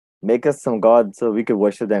 buddy. Make us some God so we could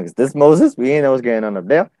worship them. Because this Moses, we ain't know what's going on up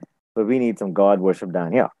there, but we need some God worship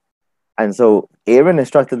down here. And so Aaron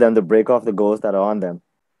instructed them to break off the goals that are on them.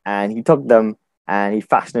 And he took them and he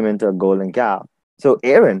fashioned them into a golden calf. So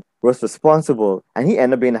Aaron was responsible, and he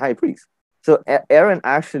ended up being the high priest. So Aaron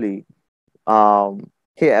actually,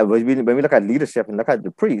 here, when we look at leadership and look at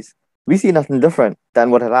the priest, We see nothing different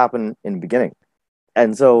than what had happened in the beginning.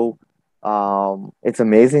 And so it's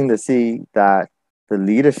amazing to see that the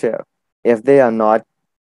leadership, if they are not,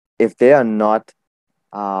 if they are not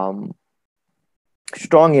um,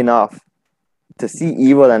 strong enough to see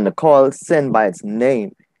evil and to call sin by its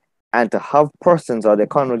name, and to have persons or their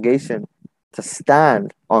congregation to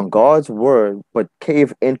stand on God's word but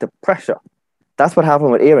cave into pressure. That's what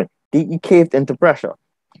happened with Aaron. He caved into pressure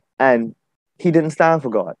and he didn't stand for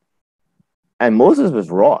God. And Moses was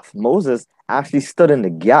wroth. Moses actually stood in the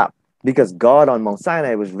gap because God on Mount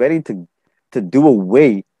Sinai was ready to do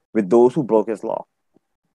away with those who broke his law.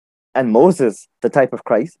 And Moses, the type of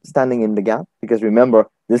Christ, standing in the gap, because remember,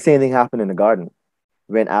 the same thing happened in the garden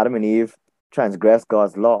when Adam and Eve transgressed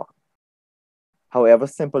God's law, however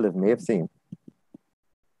simple it may have seemed.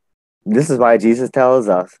 This is why Jesus tells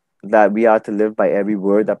us that we are to live by every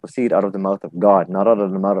word that proceeds out of the mouth of God, not out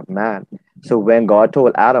of the mouth of man. So when God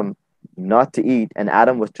told Adam not to eat, and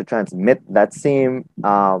Adam was to transmit that same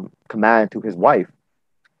command to his wife,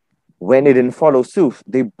 when they didn't follow suit,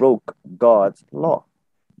 they broke God's law.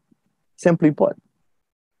 Simply put,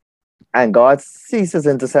 and God ceases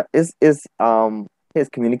his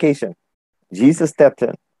communication. Jesus stepped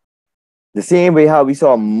in the same way how we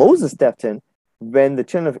saw Moses stepped in when the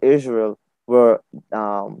children of Israel were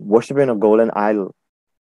worshiping a golden idol.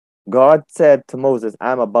 God said to Moses,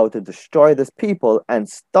 I'm about to destroy this people and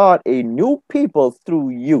start a new people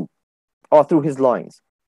through you or through his loins.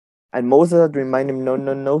 And Moses had to remind him, no,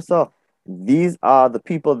 no, no, sir. These are the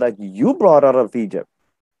people that you brought out of Egypt.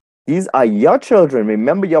 These are your children.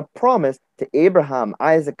 Remember your promise to Abraham,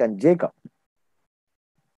 Isaac, and Jacob.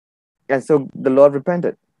 And so the Lord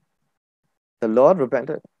repented. The Lord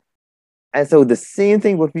repented. And so the same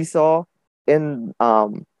thing what we saw in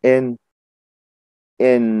the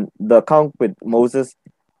account with Moses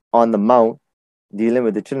on the mount dealing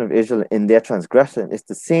with the children of Israel in their transgression, it's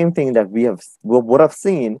the same thing that we would have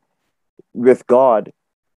seen with God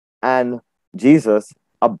and Jesus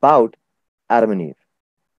about Adam and Eve.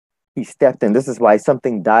 He stepped in. This is why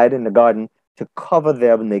something died in the garden to cover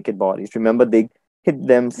their naked bodies. Remember, they hid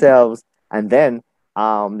themselves and then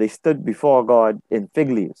they stood before God in fig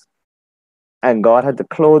leaves. And God had to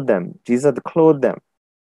clothe them. Jesus had to clothe them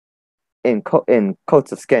in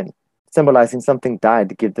coats of skin, symbolizing something died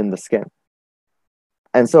to give them the skin.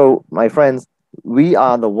 And so, my friends, we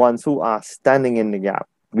are the ones who are standing in the gap.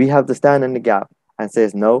 We have to stand in the gap and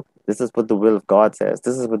says, no, this is what the will of God says.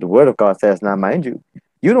 This is what the word of God says. Now, mind you,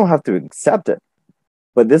 you don't have to accept it,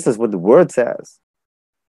 but this is what the word says.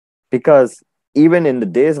 Because even in the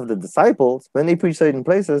days of the disciples, when they preached certain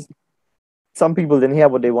places, some people didn't hear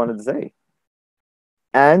what they wanted to say.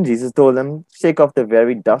 And Jesus told them, shake off the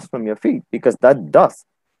very dust from your feet, because that dust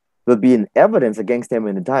will be an evidence against them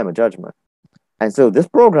in the time of judgment. And so this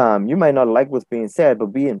program, you might not like what's being said, but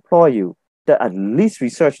we implore you to at least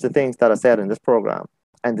research the things that are said in this program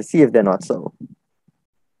and to see if they're not so.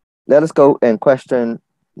 Let us go in question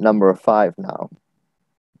number 5 now.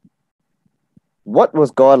 What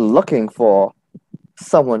was God looking for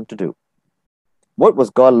someone to do? What was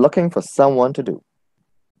God looking for someone to do?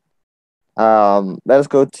 Let us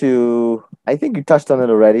go to, I think you touched on it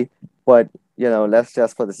already, but let's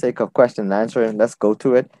just, for the sake of question and answering, let's go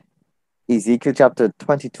to it. Ezekiel chapter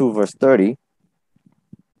 22, verse 30.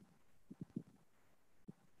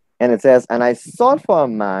 And it says, and I sought for a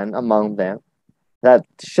man among them that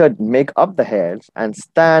should make up the hedge and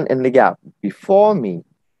stand in the gap before me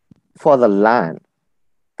for the land,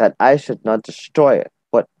 that I should not destroy it,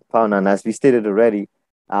 but found none. As we stated already,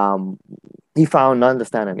 he found none to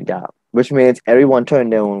stand in the gap, which means everyone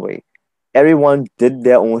turned their own way. Everyone did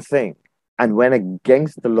their own thing and went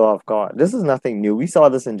against the law of God. This is nothing new. We saw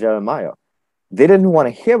this in Jeremiah. They didn't want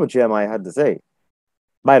to hear what Jeremiah had to say.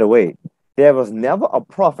 By the way, there was never a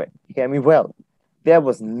prophet, hear me well, there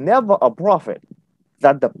was never a prophet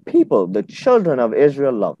that the people, the children of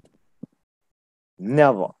Israel loved.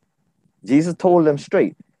 Never. Jesus told them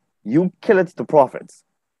straight, you kill it to prophets.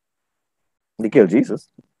 They killed Jesus.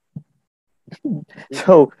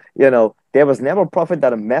 So, there was never a prophet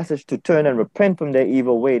that a message to turn and repent from their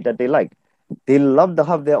evil way that they liked. They love to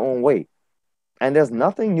have their own way. And there's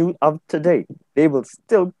nothing new of today. They will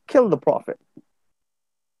still kill the prophet.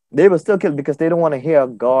 They will still kill because they don't want to hear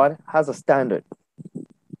God has a standard.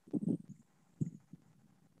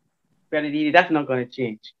 Brother Didi, that's not going to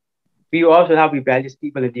change. We also have rebellious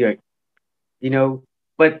people in the earth,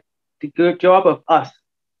 but the good job of us,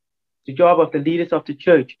 the job of the leaders of the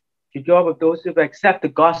church, the job of those who accept the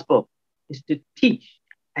gospel is to teach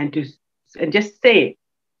and just say it.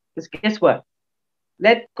 Because guess what?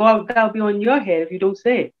 Let God, that'll be on your head if you don't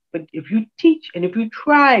say it. But if you teach and if you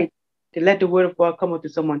try to let the word of God come out to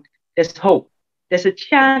someone, there's hope. There's a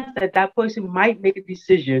chance that that person might make a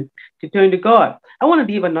decision to turn to God. I want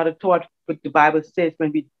to leave another thought what the Bible says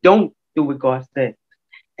when we don't do what God says.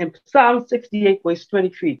 In Psalm 68, verse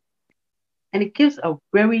 23, and it gives a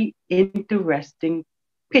very interesting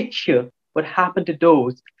picture what happened to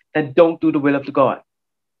those that don't do the will of the God.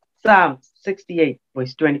 Psalm 68,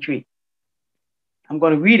 verse 23. I'm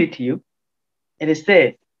going to read it to you. And it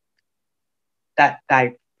says, that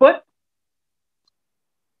thy foot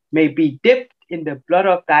may be dipped in the blood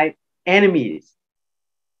of thy enemies,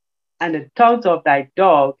 and the tongues of thy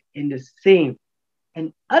dog in the same.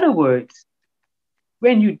 In other words,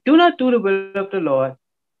 when you do not do the will of the Lord,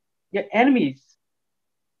 your enemies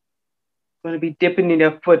are going to be dipping in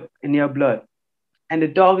their foot in your blood, and the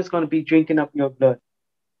dog is going to be drinking up your blood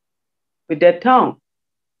with their tongue.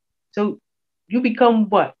 So you become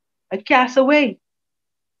what? A castaway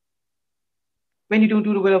when you don't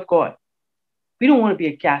do the will of God. We don't want to be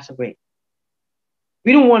a castaway.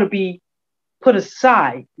 We don't want to be put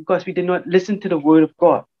aside because we did not listen to the word of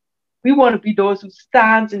God. We want to be those who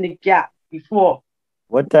stands in the gap before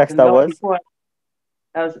What text the that Lord. was? Before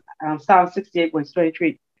that was Psalm 68, verse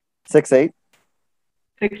 23. 6:8.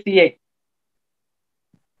 68.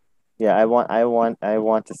 Yeah, I want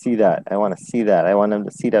to see that. I want to see that. I want them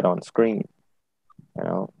to see that on screen. You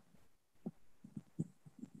know,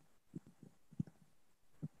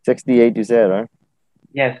 68. You said, right?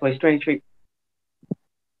 Yes, verse 23.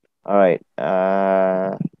 All right.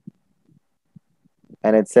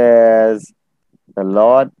 And it says, the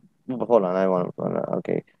Lord. Hold on.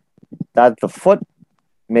 Okay. That the foot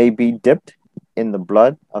may be dipped in the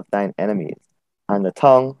blood of thine enemies, and the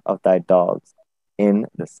tongue of thy dogs in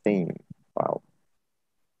the same. Wow.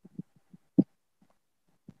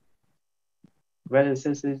 Brothers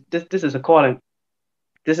and sisters, this is a calling.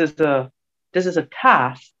 This is a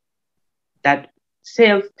task that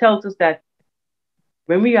tells us that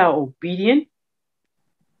when we are obedient,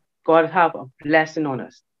 God have a blessing on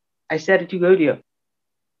us. I said it to you earlier.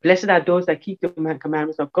 Blessed are those that keep the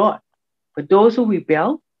commandments of God. But those who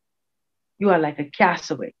rebel, you are like a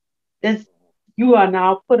castaway. You are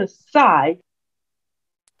now put aside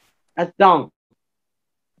as dung.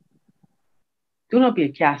 Do not be a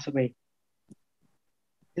castaway.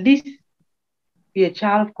 At least be a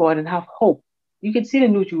child of God and have hope. You can see the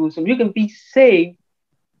New Jerusalem. You can be saved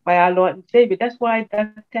by our Lord and Savior. That's why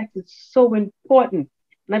that text is so important.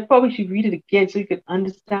 And I probably should read it again so you can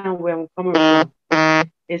understand where I'm coming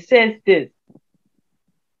from. It says this,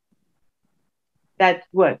 that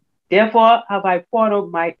what? Therefore have I poured out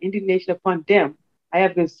my indignation upon them. I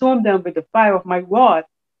have consumed them with the fire of my wrath.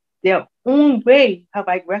 Their own way have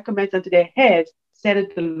I recommended unto their heads, said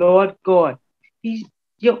the Lord God.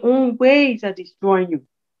 Your own ways are destroying you.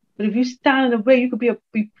 But if you stand in the way, you could be a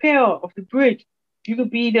repairer of the bridge. You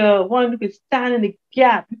could be the one who could stand in the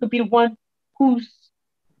gap. You could be the one who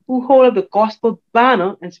hold up the gospel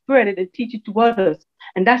banner and spread it and teach it to others.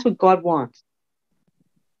 And that's what God wants.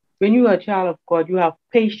 When you are a child of God, you have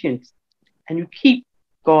patience and you keep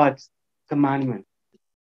God's commandment.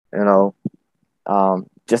 You know,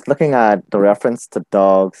 just looking at the reference to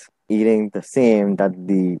dogs eating the same that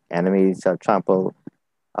the enemies shall trample,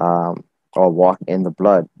 or walk in the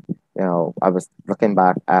blood. You know, I was looking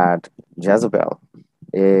back at Jezebel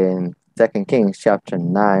in 2 Kings chapter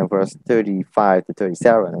 9, verse 35 to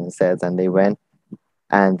 37, and it says, and they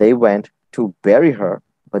went to bury her,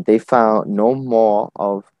 but they found no more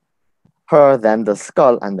of her than the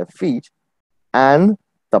skull and the feet and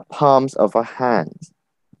the palms of her hands.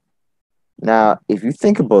 Now, if you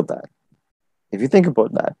think about that,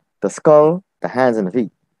 the skull, the hands, and the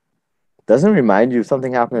feet doesn't remind you of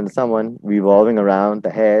something happening to someone revolving around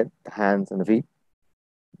the head, the hands, and the feet.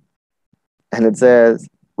 And it says,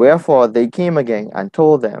 wherefore they came again and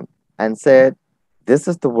told them and said, this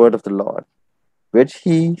is the word of the Lord, which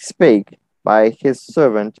he spake by his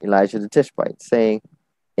servant Elijah the Tishbite, saying,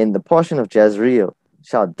 in the portion of Jezreel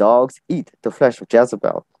shall dogs eat the flesh of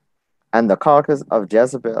Jezebel, and the carcass of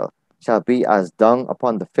Jezebel shall be as dung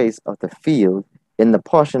upon the face of the field in the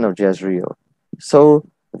portion of Jezreel, so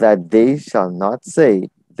that they shall not say,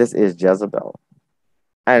 this is Jezebel.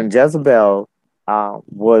 And Jezebel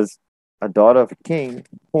was a daughter of a king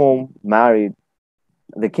whom married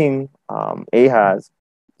the king Ahab,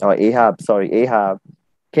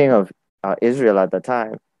 king of Israel at the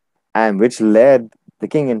time, and which led the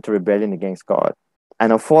king into rebellion against God.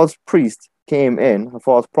 And a false priest came in, a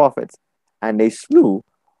false prophets, and they slew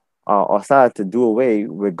or started to do away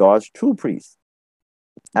with God's true priests,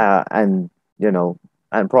 and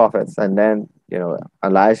and prophets. And then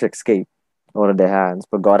Elijah escaped out of their hands,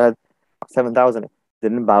 but God had 7,000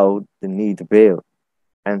 didn't bow the knee to Baal.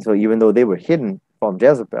 And so even though they were hidden from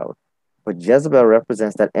Jezebel, but Jezebel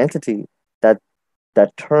represents that entity that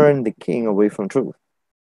turned the king away from truth.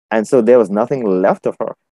 And so there was nothing left of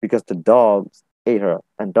her because the dogs ate her,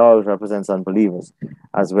 and dogs represents unbelievers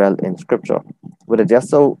as well in scripture. But it just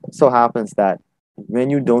so happens that when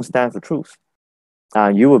you don't stand for truth,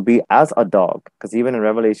 you will be as a dog. Because even in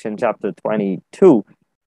Revelation chapter 22,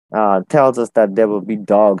 tells us that there will be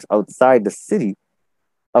dogs outside the city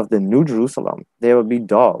of the New Jerusalem. There will be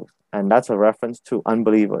dogs, and that's a reference to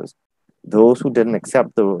unbelievers, those who didn't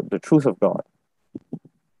accept the truth of God.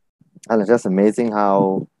 And it's just amazing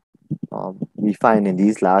how we find in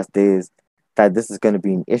these last days that this is going to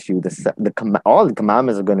be an issue. All the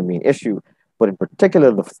commandments are going to be an issue, but in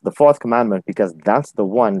particular the fourth commandment, because that's the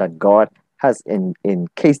one that God has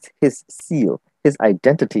encased his seal, his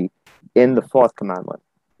identity in the fourth commandment.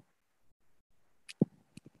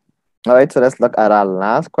 All right, so let's look at our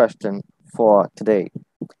last question for today.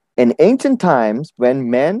 In ancient times, when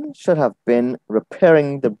men should have been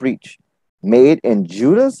repairing the breach made in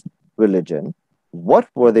Judah's religion, what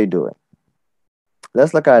were they doing?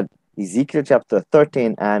 Let's look at Ezekiel chapter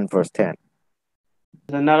 13 and verse 10.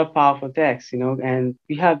 It's another powerful text, and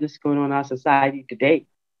we have this going on in our society today.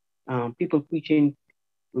 People preaching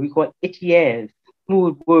what we call itchy ears,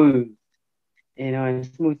 smooth words, and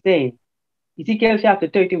smooth saying. Ezekiel chapter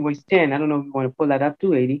 13, verse 10. I don't know if you want to pull that up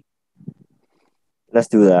too, 80. Let's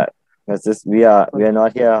do that. We are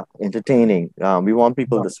not here entertaining. We want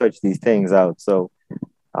people to search these things out. So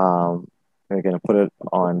we're gonna put it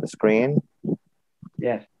on the screen.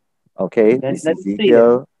 Yes. Okay. Let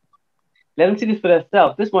them see this for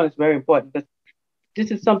themselves. This one is very important because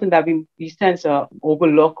this is something that we tend to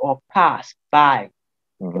overlook or pass by.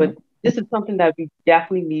 Mm-hmm. But this is something that we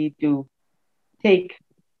definitely need to take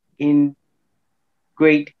in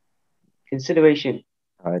great consideration.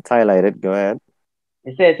 All right, it's highlighted. Go ahead.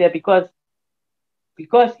 It says here, because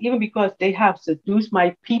they have seduced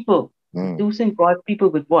my people, seducing God's people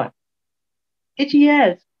with what? Itchy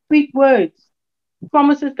ears, sweet words,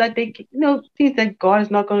 promises that things that God is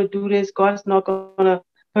not going to do this, God is not going to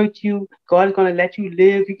hurt you, God is going to let you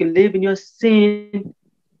live, you can live in your sin.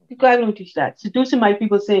 God don't teach that. Seducing my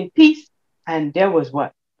people, saying peace, and there was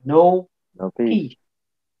what? No peace.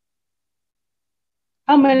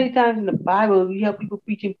 How many times in the Bible we have people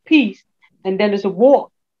preaching peace, and then there's a war?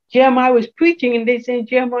 Jeremiah was preaching, and they saying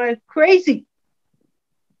Jeremiah is crazy.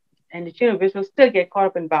 And the children of Israel still get caught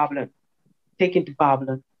up in Babylon, taken to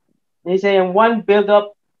Babylon. And they say, and one build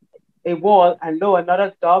up a wall, and lo,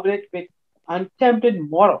 another double it with untempted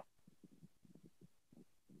mortar.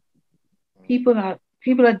 People are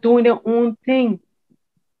doing their own thing.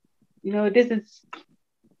 We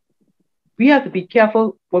have to be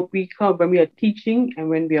careful what we come when we are teaching and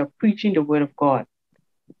when we are preaching the word of God.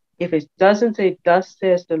 If it doesn't say, thus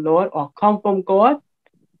says the Lord, or come from God,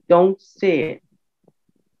 don't say it.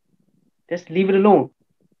 Just leave it alone.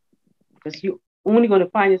 Because you're only going to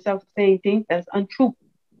find yourself saying things that's untrue,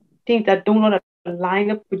 things that do not line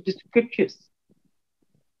up with the scriptures.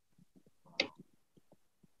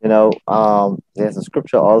 There's a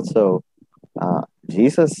scripture also.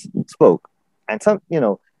 Jesus spoke, and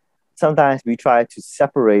sometimes we try to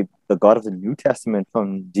separate the God of the New Testament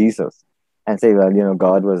from Jesus and say, well,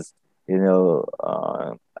 God was,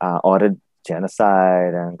 ordered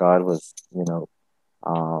genocide, and God was,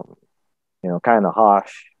 kind of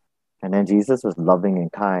harsh, and then Jesus was loving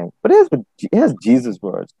and kind. But here's Jesus'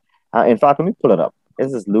 words. In fact, let me pull it up.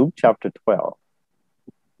 This is Luke chapter 12.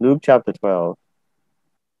 Luke chapter 12.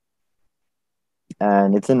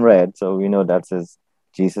 And it's in red, so we know that's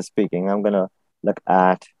Jesus speaking. I'm going to look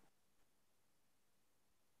at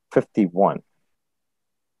 51.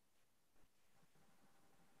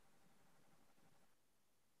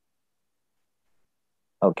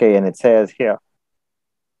 Okay, and it says here,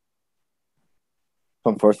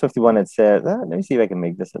 from verse 51, it says, let me see if I can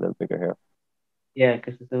make this a little bigger here. Yeah,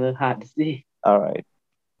 because it's a little hard to see. All right.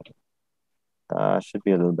 Should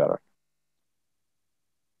be a little better.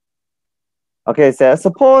 Okay, it says,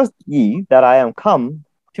 suppose ye that I am come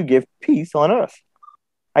to give peace on earth.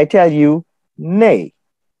 I tell you, nay.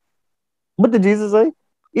 What did Jesus say?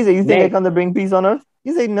 He said, you think I come to bring peace on earth?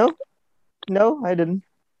 He said, no. No, I didn't.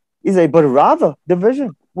 He said, but rather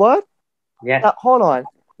division. What? Yeah. Now, hold on.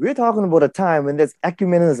 We're talking about a time when there's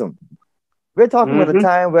ecumenism. We're talking about a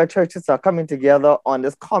time where churches are coming together on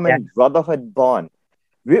this common brotherhood bond.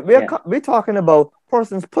 We're talking about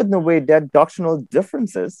persons putting away their doctrinal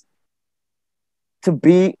differences to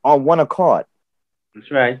be on one accord.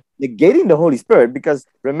 That's right. Negating the Holy Spirit, because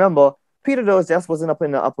remember, Peter just wasn't up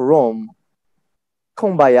in the upper room,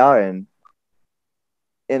 kumbayaing,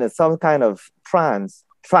 in some kind of trance,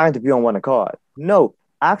 trying to be on one accord. No,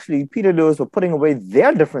 actually, Peter and those were putting away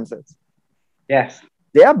their differences, Yes.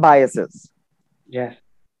 their biases, Yes.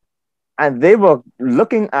 and they were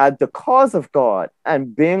looking at the cause of God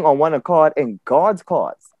and being on one accord in God's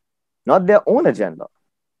cause, not their own agenda.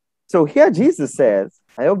 So here Jesus says,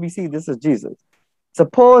 I hope you see this is Jesus.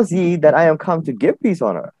 Suppose ye that I am come to give peace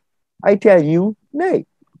on earth. I tell you, nay,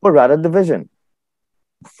 but rather division.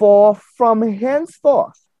 For from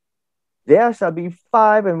henceforth there shall be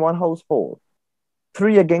 5 in one household,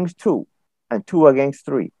 3 against 2, and 2 against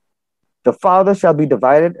 3. The father shall be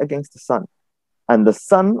divided against the son, and the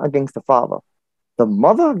son against the father, the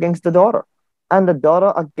mother against the daughter, and the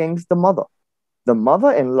daughter against the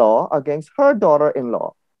mother-in-law against her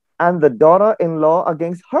daughter-in-law, and the daughter-in-law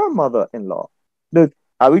against her mother-in-law. Look,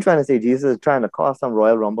 are we trying to say Jesus is trying to cause some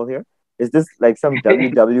Royal Rumble here? Is this like some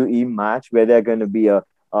WWE match where they're going to be a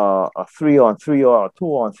 3-on-3 or a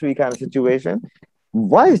 2-on-3 kind of situation?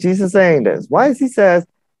 Why is Jesus saying this? Why is he says,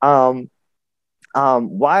 why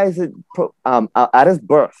is it at his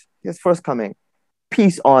birth, his first coming,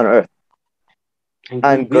 peace on earth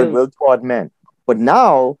and goodwill toward men? But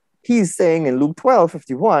now he's saying in Luke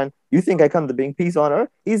 12:51, you think I come to bring peace on earth?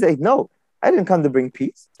 He's like, no, I didn't come to bring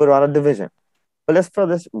peace, but rather division. But let's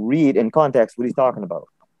first read in context what he's talking about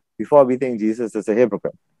before we think Jesus is a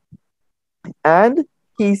hypocrite. And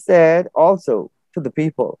he said also to the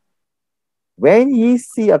people, when ye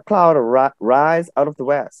see a cloud rise out of the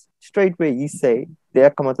west, straightway ye say, there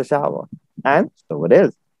cometh a shower. And so it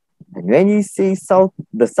is. And when ye see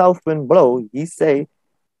the south wind blow, ye say,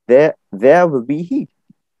 there will be heat.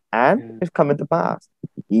 And it cometh to pass.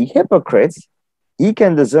 Ye hypocrites, ye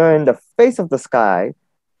can discern the face of the sky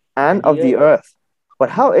and of the earth. But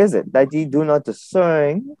how is it that ye do not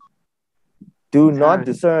discern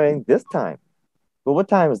this time? But what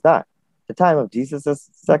time is that? The time of Jesus'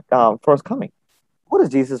 first coming. What is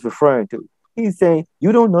Jesus referring to? He's saying,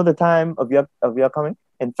 you don't know the time of your coming.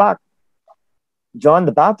 In fact, John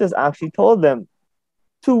the Baptist actually told them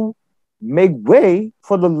to make way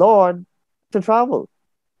for the Lord to travel.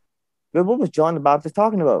 But what was John the Baptist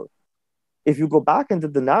talking about? If you go back into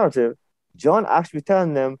the narrative, John actually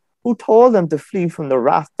telling them who told them to flee from the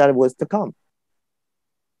wrath that was to come.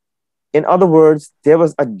 In other words, there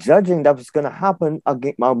was a judging that was going to happen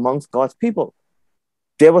amongst God's people.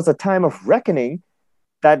 There was a time of reckoning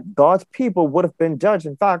that God's people would have been judged.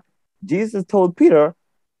 In fact, Jesus told Peter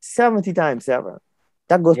 70 times 7.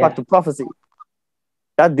 That goes back to prophecy.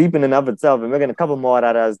 That's deep in and of itself, and we're going to cover more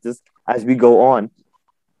of that as we go on.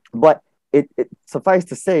 But it suffice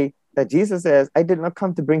to say that Jesus says, I did not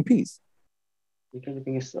come to bring peace.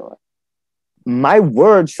 My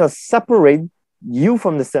word shall separate you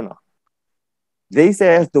from the sinner. He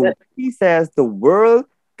says, the world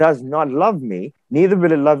does not love me, neither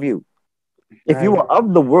will it love you. If you are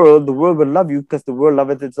of the world will love you because the world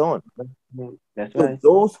loveth its own. That's so right.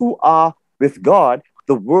 Those who are with God,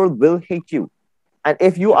 the world will hate you. And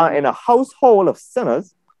if you are in a household of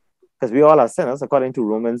sinners, because we all are sinners, according to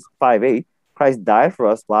Romans 5:8, Christ died for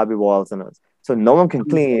us while we were all sinners. So no one can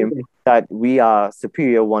claim that we are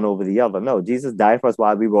superior one over the other. No, Jesus died for us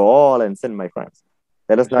while we were all in sin, my friends.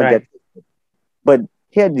 Let us not get... But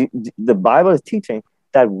here, the Bible is teaching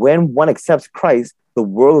that when one accepts Christ, the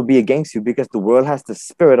world will be against you because the world has the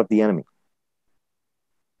spirit of the enemy.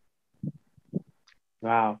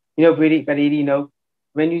 Wow. Brady,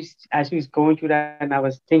 as we was going through that, and I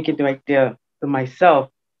was thinking right there to myself,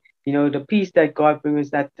 the peace that God brings,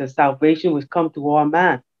 that the salvation was come to all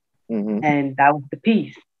man. Mm-hmm. And that was the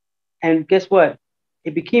peace. And guess what?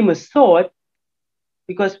 It became a sword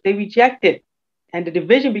because they rejected. And the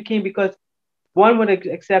division became because one would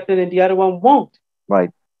accept it and the other one won't. Right.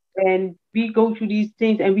 And we go through these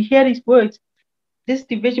things and we hear these words, this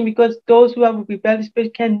division, because those who have a rebellious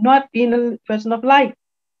spirit cannot be in the presence of light.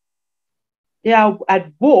 They are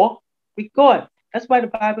at war with God. That's why the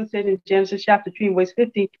Bible said in Genesis chapter 3, verse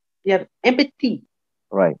 15, they have empathy.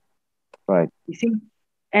 Right. You see?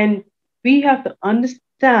 And we have to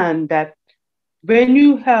understand that when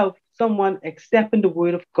you have someone accepting the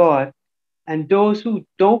word of God and those who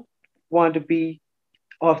don't want to be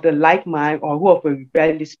of the like mind or who have a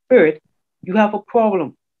rebellious spirit, you have a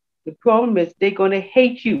problem. The problem is they're going to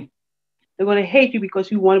hate you. They're going to hate you because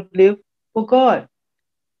you want to live for God.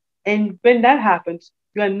 And when that happens,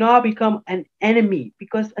 you are now become an enemy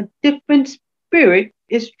because a different spirit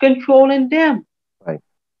is controlling them.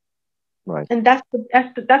 Right. And that's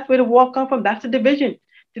where the war comes from. That's the division.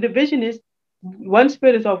 The division is one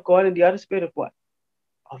spirit is of God and the other spirit of what?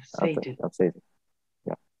 Of Satan. Of Satan.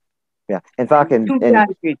 Yeah. In fact, two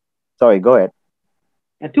cannot agree. Sorry, go ahead.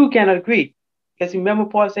 And two cannot agree. Because remember,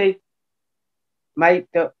 Paul said, he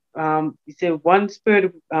said, one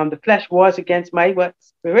spirit, the flesh wars against my what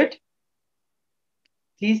spirit.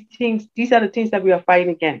 These are the things that we are fighting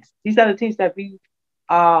against. These are the things that we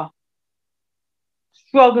are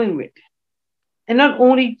struggling with. And not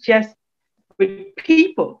only just with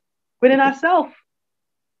people, within ourselves.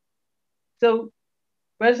 So,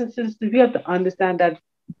 brothers and sisters, we have to understand that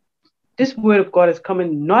this word of God is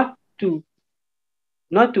coming not to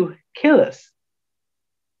kill us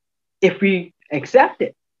if we accept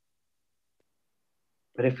it.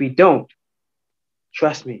 But if we don't,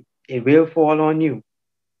 trust me, it will fall on you.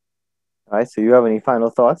 All right. So you have any final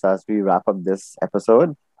thoughts as we wrap up this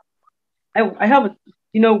episode? I have,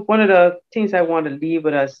 one of the things I want to leave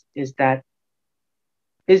with us is that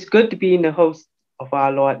it's good to be in the host of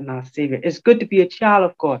our Lord and our Savior. It's good to be a child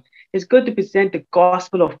of God. It's good to present the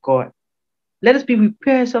gospel of God. Let us be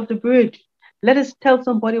repairers of the bridge. Let us tell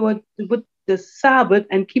somebody what the Sabbath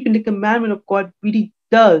and keeping the commandment of God really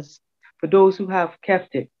does for those who have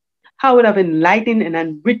kept it. How it have enlightened and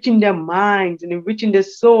enriching their minds and enriching their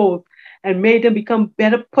souls and made them become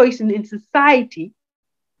better persons in society,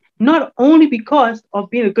 not only because of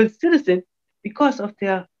being a good citizen, because of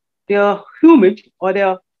their homage or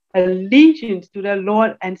their allegiance to their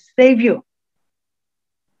Lord and Savior.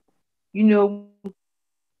 We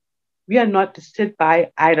are not to sit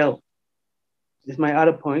by idle. This is my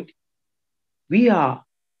other point. We are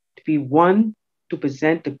to be one to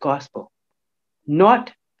present the gospel,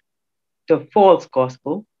 not the false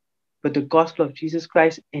gospel, but the gospel of Jesus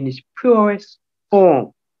Christ in its purest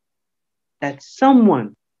form. That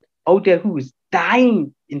someone out there who is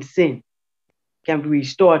dying in sin can be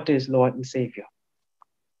restored to his Lord and Savior.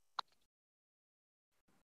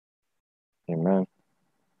 Amen.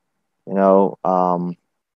 I'm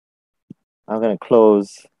going to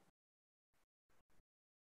close.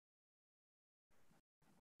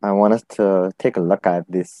 I want us to take a look at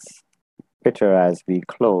this picture as we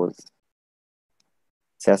close,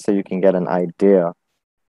 just so you can get an idea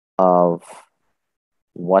of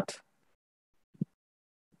what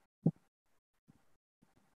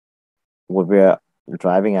we're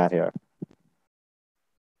driving at here.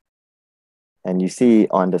 And you see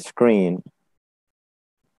on the screen,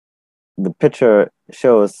 the picture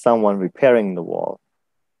shows someone repairing the wall,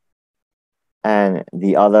 and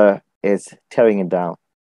the other is tearing it down.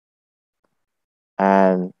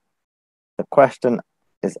 And the question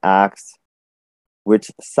is asked,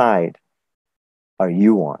 which side are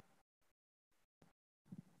you on?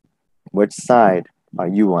 Which side are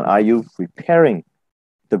you on? Are you repairing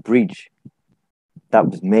the breach that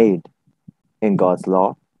was made in God's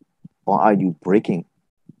law? Or are you breaking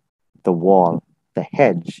the wall, the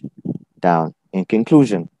hedge down? In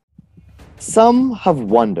conclusion, some have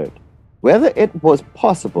wondered whether it was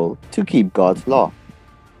possible to keep God's law.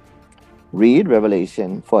 Read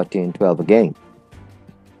Revelation 14:12 again.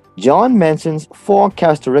 John mentions 4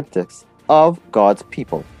 characteristics of God's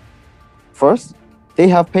people. First, they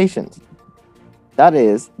have patience. That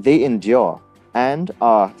is, they endure and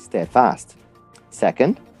are steadfast.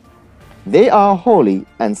 Second, they are holy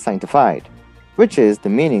and sanctified, which is the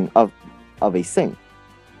meaning of a saint.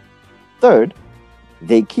 Third,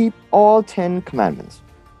 they keep all 10 commandments.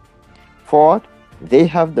 Fourth, they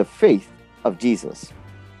have the faith of Jesus.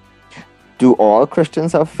 Do all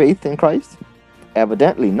Christians have faith in Christ?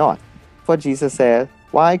 Evidently not, for Jesus said,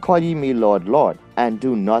 "Why call ye me Lord, Lord, and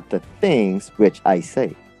do not the things which I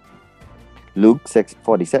say?" Luke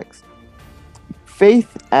 6:46.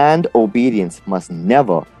 Faith and obedience must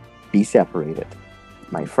never be separated.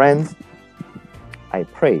 My friends, I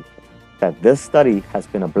pray that this study has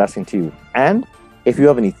been a blessing to you. And if you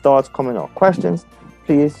have any thoughts, comments, or questions,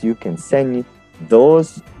 please, you can send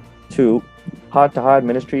those to Heart to Heart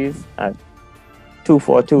Ministries at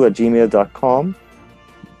 242@gmail.com.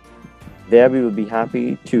 There we will be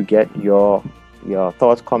happy to get your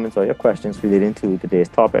thoughts, comments, or your questions relating to today's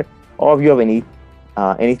topic. Or if you have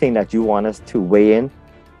anything that you want us to weigh in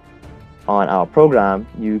on our program,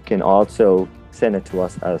 you can also send it to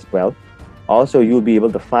us as well. Also, you'll be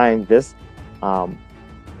able to find this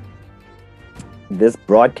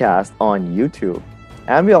broadcast on YouTube.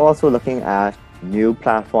 And we are also looking at new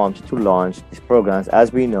platforms to launch these programs.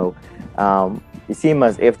 As we know, it seems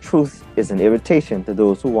as if truth is an irritation to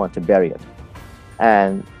those who want to bury it.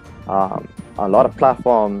 And a lot of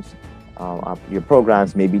platforms, your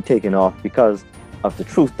programs may be taken off because of the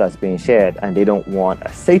truth that's being shared, and they don't want,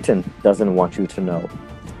 Satan doesn't want you to know.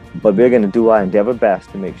 But we're going to do our endeavor best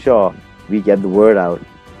to make sure we get the word out,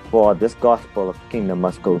 for this gospel of the kingdom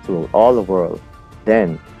must go through all the world.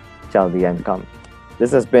 Then shall the end come.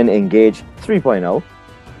 This has been EnGaGe 3.0.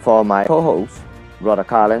 For my co-host, Brother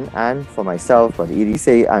Colin, and for myself, Brother Edie,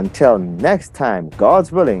 say until next time,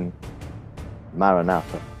 God's willing,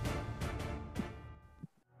 Maranatha.